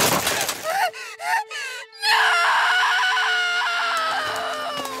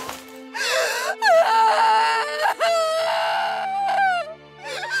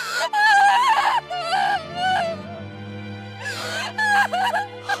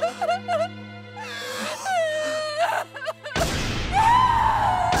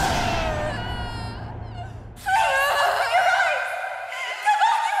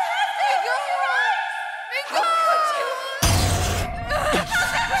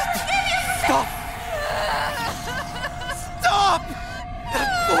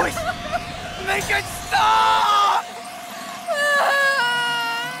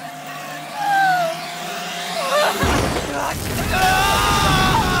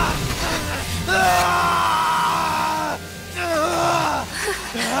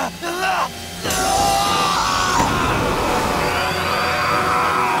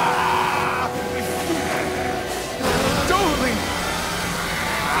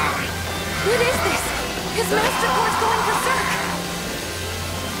 What is this? His master core's going berserk!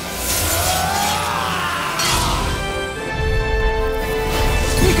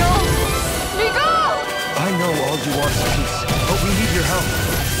 Miguel! Miguel! I know all you want is peace, but We need your help.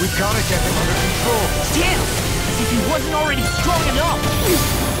 We've got to get him under control. Damn! As if he wasn't already strong enough!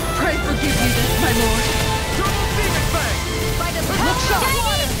 Pray forgive me this, my lord. Double Demon Fang! By the power of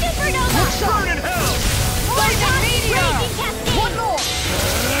water! Supernova! Burn in hell! Blazing meteor! Raging cascade! One more!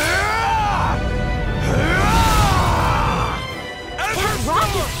 That rock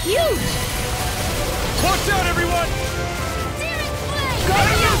is huge! Watch out, everyone! Demon flame!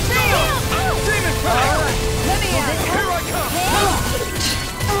 Guardian Steel! Demon Fang! Let me at it. Here I come!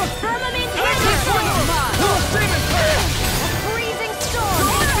 Firmament This one's mine! Demon Fang! freezing storm!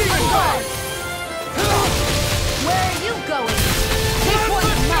 Flood! Where are you going? This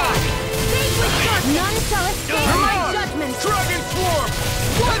one's mine! Sacred dark! None shall escape my judgment! Dragon Swarm!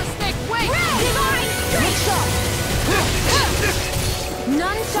 Water snake, wait! Divine strength!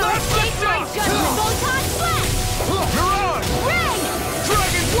 None shall escape my judgment! Photon blast! Mirage! Ray!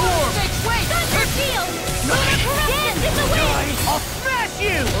 Dragon Swarm! Snake, wait! Thunder field! Lunar corruption! In the wind! I'll smash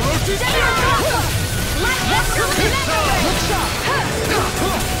you!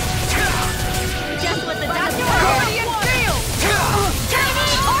 Just what the doctor Guardian field! Tiny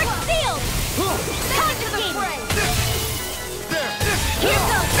arc field! Come to the fray! Here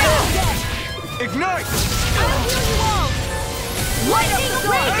goes! Ignite! I'll heal you all! Lightning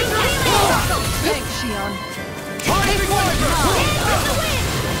raging cascade! Thanks, Xion. Rising Wyvern! Hands in the wind!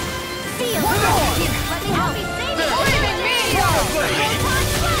 Field! Here, let me help you save it! Flaming meteor! Photon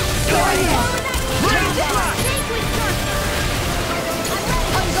blast! Guardian! Sacred darkness!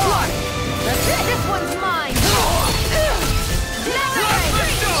 I'm gone! That's it! This one's mine!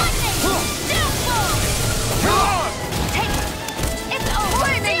 Take it! It's over!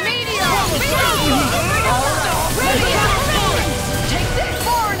 Flaming meteor! Take this!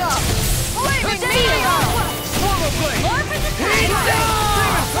 Far enough! Flaming meteor! Swallow Blade! More for the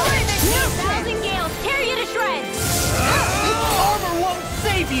Thousand gales tear you to shreds! Armor won't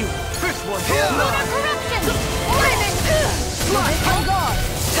save you! This one's Lunar corruption! Flaming! Slide! I'm gone!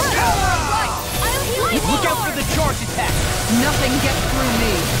 Power of light! I'll heal you Look out all! for the charge attack! Nothing gets through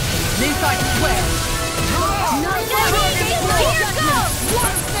me. This I swear. Here goes!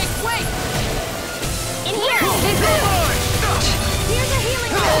 Water snake, wait! In here! Here's a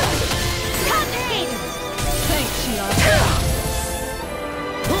healing pool! Cascade! Thanks, Xion.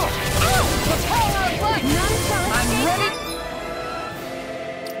 The power of light! None shall escape! I'm ready.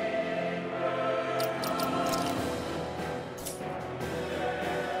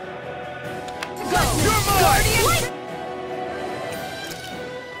 Guardian!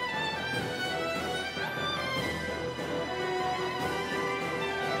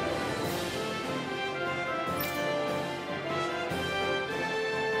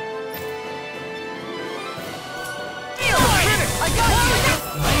 I got you!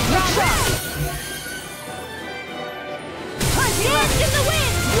 Good shot! Blast in the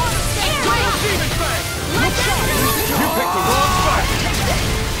wind! Air rock! Demon Fang! Like that! You picked the wrong fight!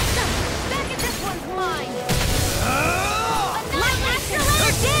 Back at this one's mine! Like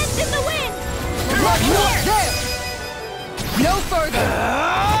Astrolabe dance in the wind! Right here! There! No further!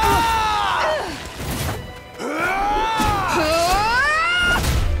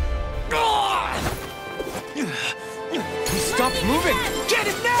 He stopped moving! Get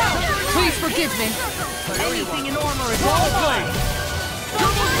it now! Please forgive me. Anything in armor is Swallow all Blade! mine!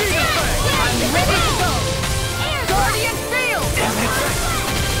 Double Demon Fang! I'm ready to go! Air Guardian field!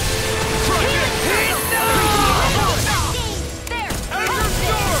 There! Azure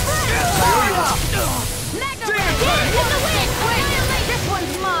Storm! Fire up! Mega dance in the wind! Annihilate! This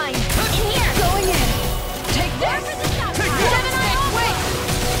one's mine! In here! Going in! Take There this! for the stop! Gemini, wait!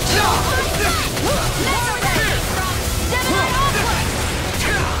 Mega ray! Gemini Aqua!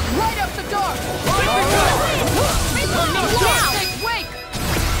 Right up the dark! Now! Wake!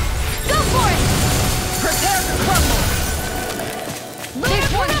 Go for it! Prepare to crumble! This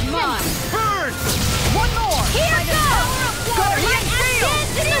one's mine! Burn! One more! Here goes! Guardian field!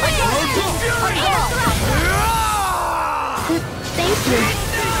 Dance in the wind! Fury! Air thrust! Thank you.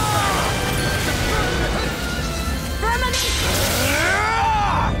 Firmament!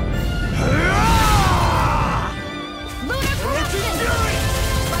 Lunar corruption!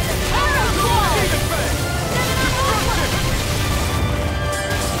 By the power of war! Demon Fang!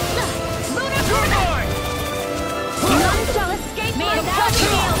 Lunar You're corruption! mine! None shall escape my thousand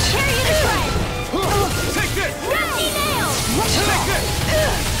nails! Tear you to shreds! Take this! Rusty nails! Take this!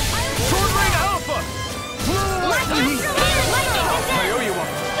 Sword Rain Alpha! Like Astrolabe! Lightning and I owe you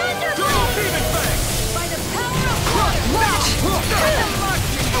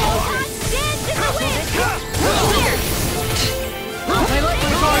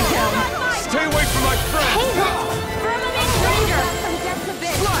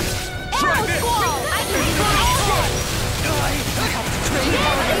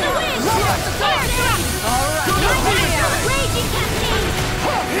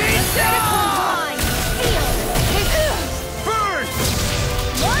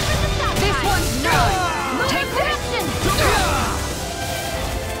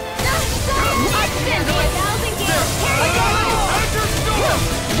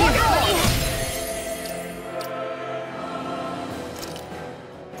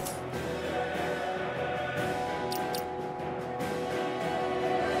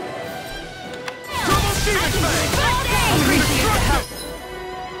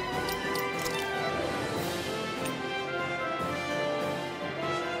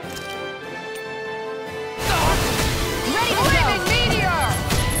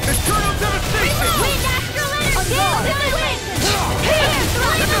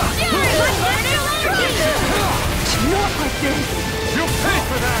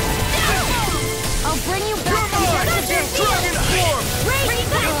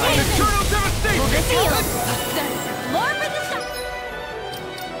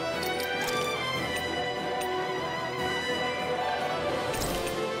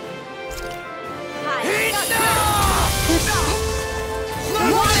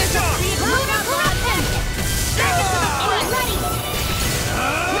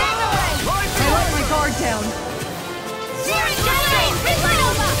down. Searing flame!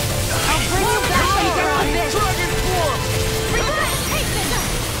 Supernova! I'll bring you back later on this! Dragon form! Hasten!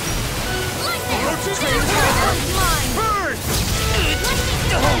 Lightning! Lightning! Mine! Burn!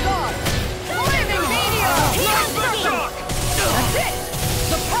 Hold on! Flaming meteor! Shock! That's it!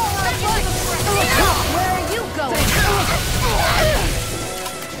 The power of light! Where are you going?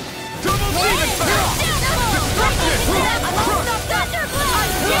 Double demon pack!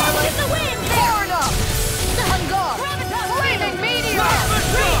 With the wind! Far enough! On guard! Flaming meteor!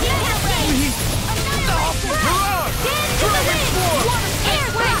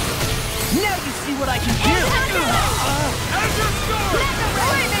 Now you see what I can do! Azure Star!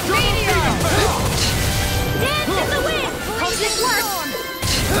 Flaming meteor! Dance in the wind! How's this work?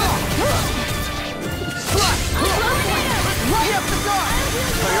 Light up the dark!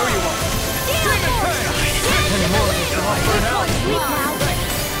 I owe you one! Demon pack! Burn out!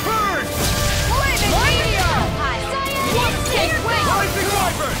 Burn! Flaming meteor! One take wing! Rising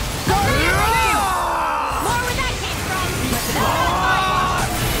Wyvern! More where that came from!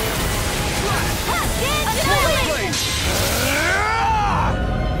 Dance in the wind!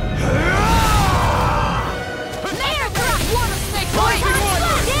 Air thrust! Water snake Dance bite!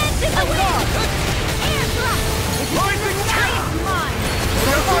 in the wind! Air thrust! Rising Cat! Mine!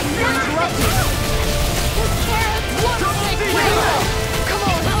 Therefore you're interrupted! Water snake bite! Come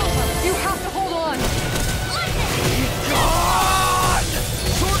on! You have to hold on! God!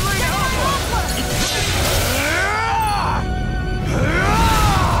 Sword Lane Alpha!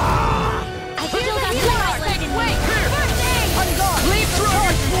 I still got two left in me. First aid! On guard! Leave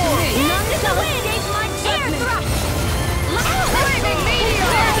charge form! None to the wind! Air thrust! Flaming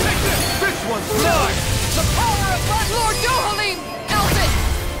meteor! This one's mine! The power of Lord Dohalim! Elvis!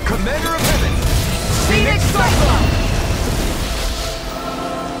 Commander of Heaven! Phoenix Cyclone!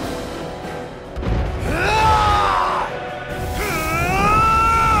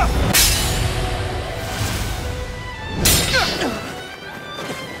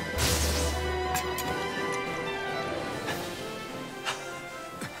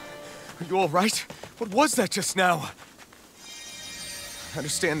 Are you all right? What was that just now? I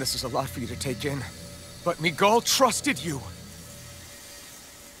understand this is a lot for you to take in, but Miguel trusted you.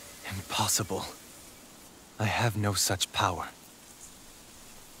 Impossible. I have no such power.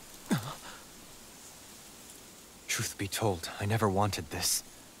 Truth be told, I never wanted this.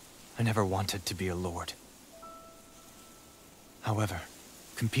 I never wanted to be a lord. However,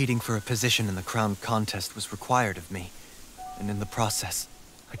 competing for a position in the crown contest was required of me, and in the process,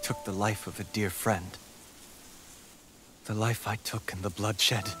 I took the life of a dear friend. The life I took and the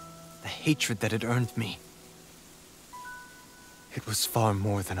bloodshed, the hatred that it earned me. It was far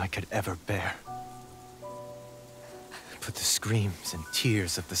more than I could ever bear. But the screams and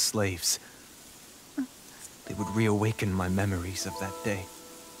tears of the slaves, they would reawaken my memories of that day.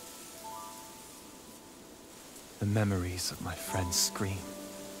 The memories of my friend's scream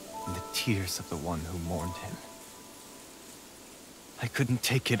and the tears of the one who mourned him. I couldn't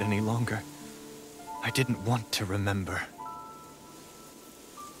take it any longer. I didn't want to remember.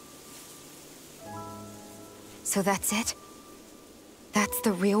 So that's it? That's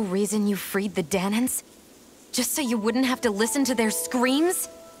the real reason you freed the Danans? Just so you wouldn't have to listen to their screams?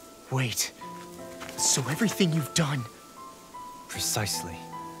 Wait. So everything you've done... Precisely.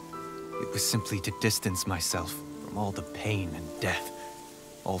 It was simply to distance myself from all the pain and death,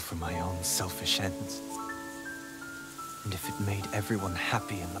 all for my own selfish ends. And if it made everyone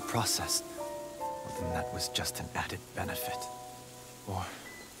happy in the process, well, then that was just an added benefit. Or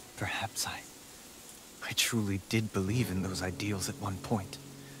perhaps I truly did believe in those ideals at one point.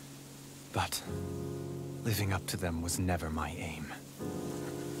 But living up to them was never my aim.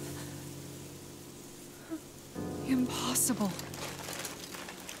 Impossible.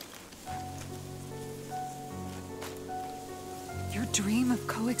 Your dream of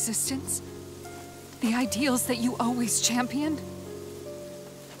coexistence? The ideals that you always championed?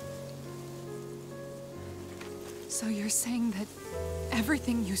 So you're saying that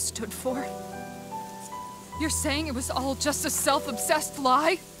everything you stood for? You're saying it was all just a self-obsessed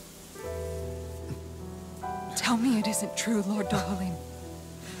lie? Tell me it isn't true, Lord Dohalim.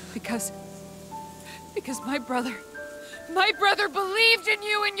 Because my brother believed in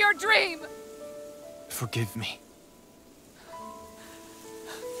you in your dream! Forgive me.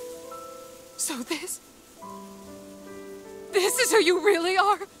 So this is who you really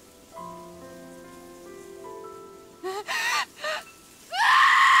are?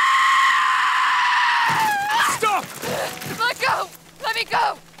 Stop! Let go! Let me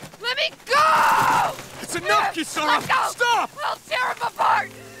go! Let me go! It's enough, Kisara! Let go! Stop! I'll tear him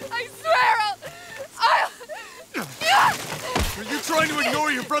apart! I swear I'll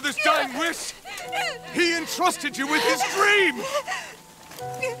brother's dying wish! He entrusted you with his dream!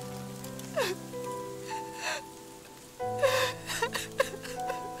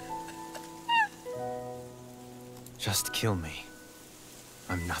 Just kill me.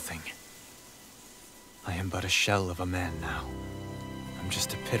 I'm nothing. I am but a shell of a man now. I'm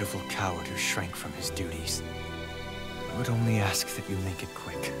just a pitiful coward who shrank from his duties. I would only ask that you make it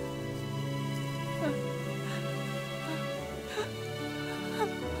quick.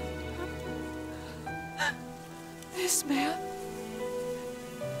 This man...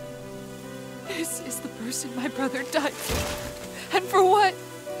 This is the person my brother died for. And for what?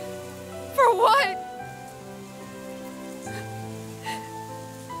 For what?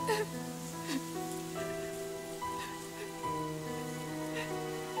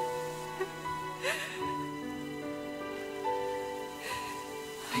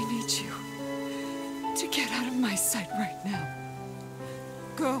 I need you to get out of my sight right now.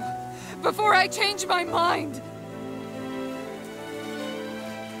 Go, before I change my mind!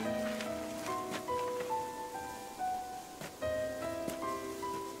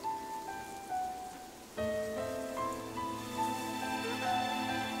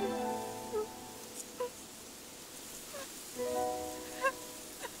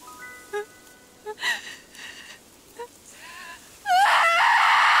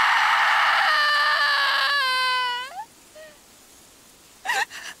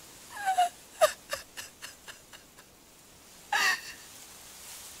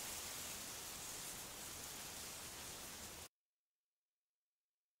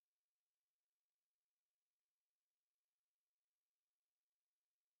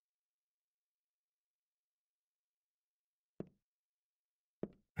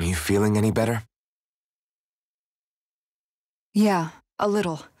 Are you feeling any better? Yeah, a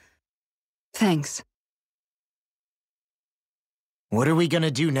little. Thanks. What are we gonna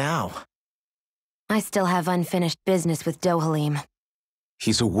do now? I still have unfinished business with Dohalim.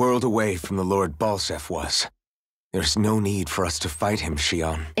 He's a world away from the Lord Balseph was. There's no need for us to fight him,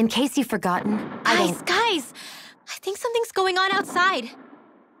 Shionne. In case you've forgotten, Guys! I think something's going on outside.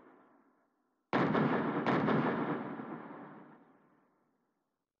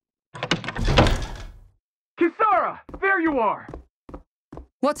 Kisara! There you are!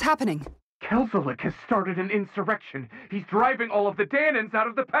 What's happening? Kelzelik has started an insurrection. He's driving all of the Dahnans out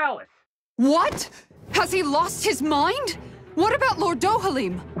of the palace. What? Has he lost his mind? What about Lord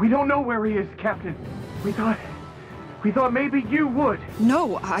Dohalim? We don't know where he is, Captain. We thought maybe you would.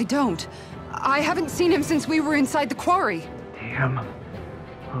 No, I don't. I haven't seen him since we were inside the quarry. Damn.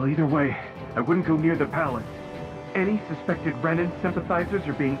 Well, either way, I wouldn't go near the palace. Any suspected Renan sympathizers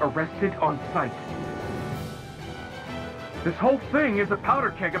are being arrested on sight. This whole thing is a powder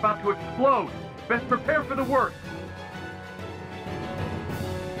keg about to explode. Best prepare for the worst.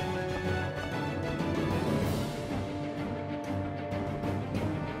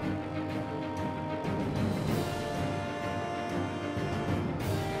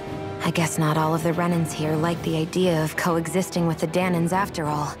 I guess not all of the Renans here like the idea of coexisting with the Dahnans after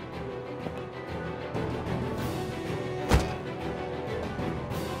all.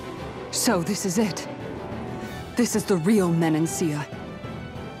 So this is it. This is the real Menancia.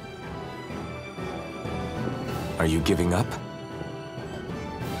 Are you giving up?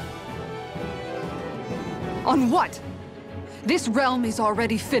 On what? This realm is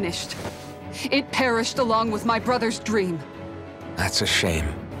already finished. It perished along with my brother's dream. That's a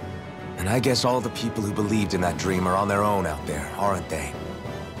shame. And I guess all the people who believed in that dream are on their own out there, aren't they?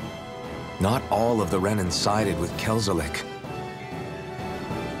 Not all of the Renan sided with Kelzelik.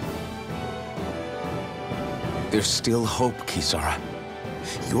 There's still hope, Kisara.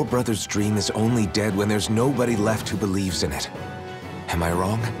 Your brother's dream is only dead when there's nobody left who believes in it. Am I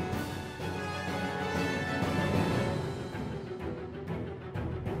wrong?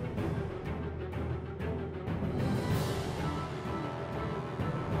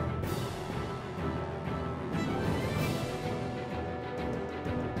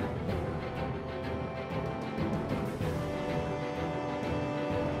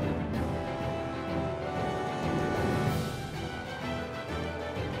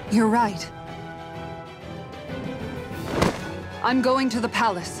 You're right. I'm going to the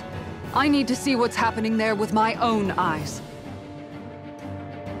palace. I need to see what's happening there with my own eyes.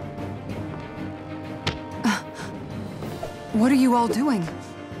 What are you all doing?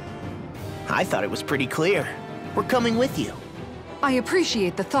 I thought it was pretty clear. We're coming with you. I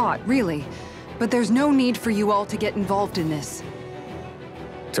appreciate the thought, really. But there's no need for you all to get involved in this.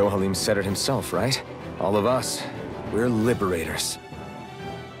 Dohalim said it himself, right? All of us. We're liberators.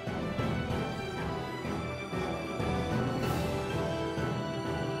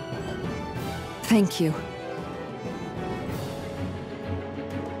 Thank you.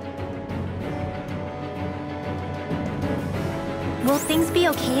 Will things be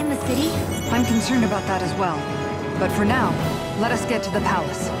okay in the city? I'm concerned about that as well. But for now, let us get to the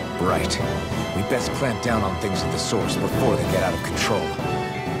palace. Right. We best clamp down on things at the source before they get out of control.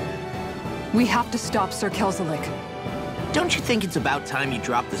 We have to stop Sir Kelzelik. Don't you think it's about time you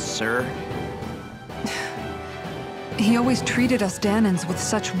drop the sir? He always treated us Danans with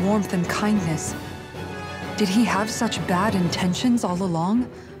such warmth and kindness. Did he have such bad intentions all along?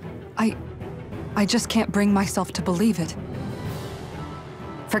 I just can't bring myself to believe it.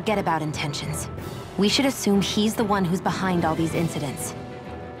 Forget about intentions. We should assume he's the one who's behind all these incidents.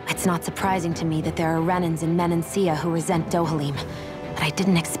 It's not surprising to me that there are Renans in Menancia who resent Dohalim, but I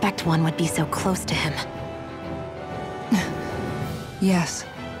didn't expect one would be so close to him. Yes,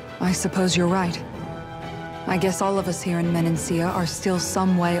 I suppose you're right. I guess all of us here in Menancia are still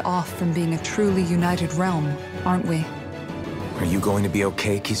some way off from being a truly united realm, aren't we? Are you going to be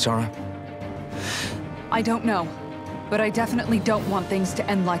okay, Kisara? I don't know, but I definitely don't want things to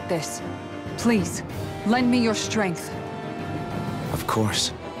end like this. Please, lend me your strength. Of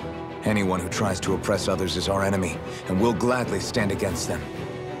course. Anyone who tries to oppress others is our enemy, and we'll gladly stand against them.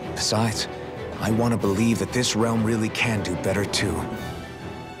 Besides, I want to believe that this realm really can do better too.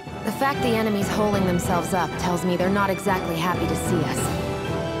 The fact the enemy's holding themselves up tells me they're not exactly happy to see us.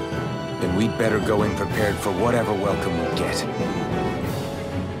 Then we'd better go in prepared for whatever welcome we get.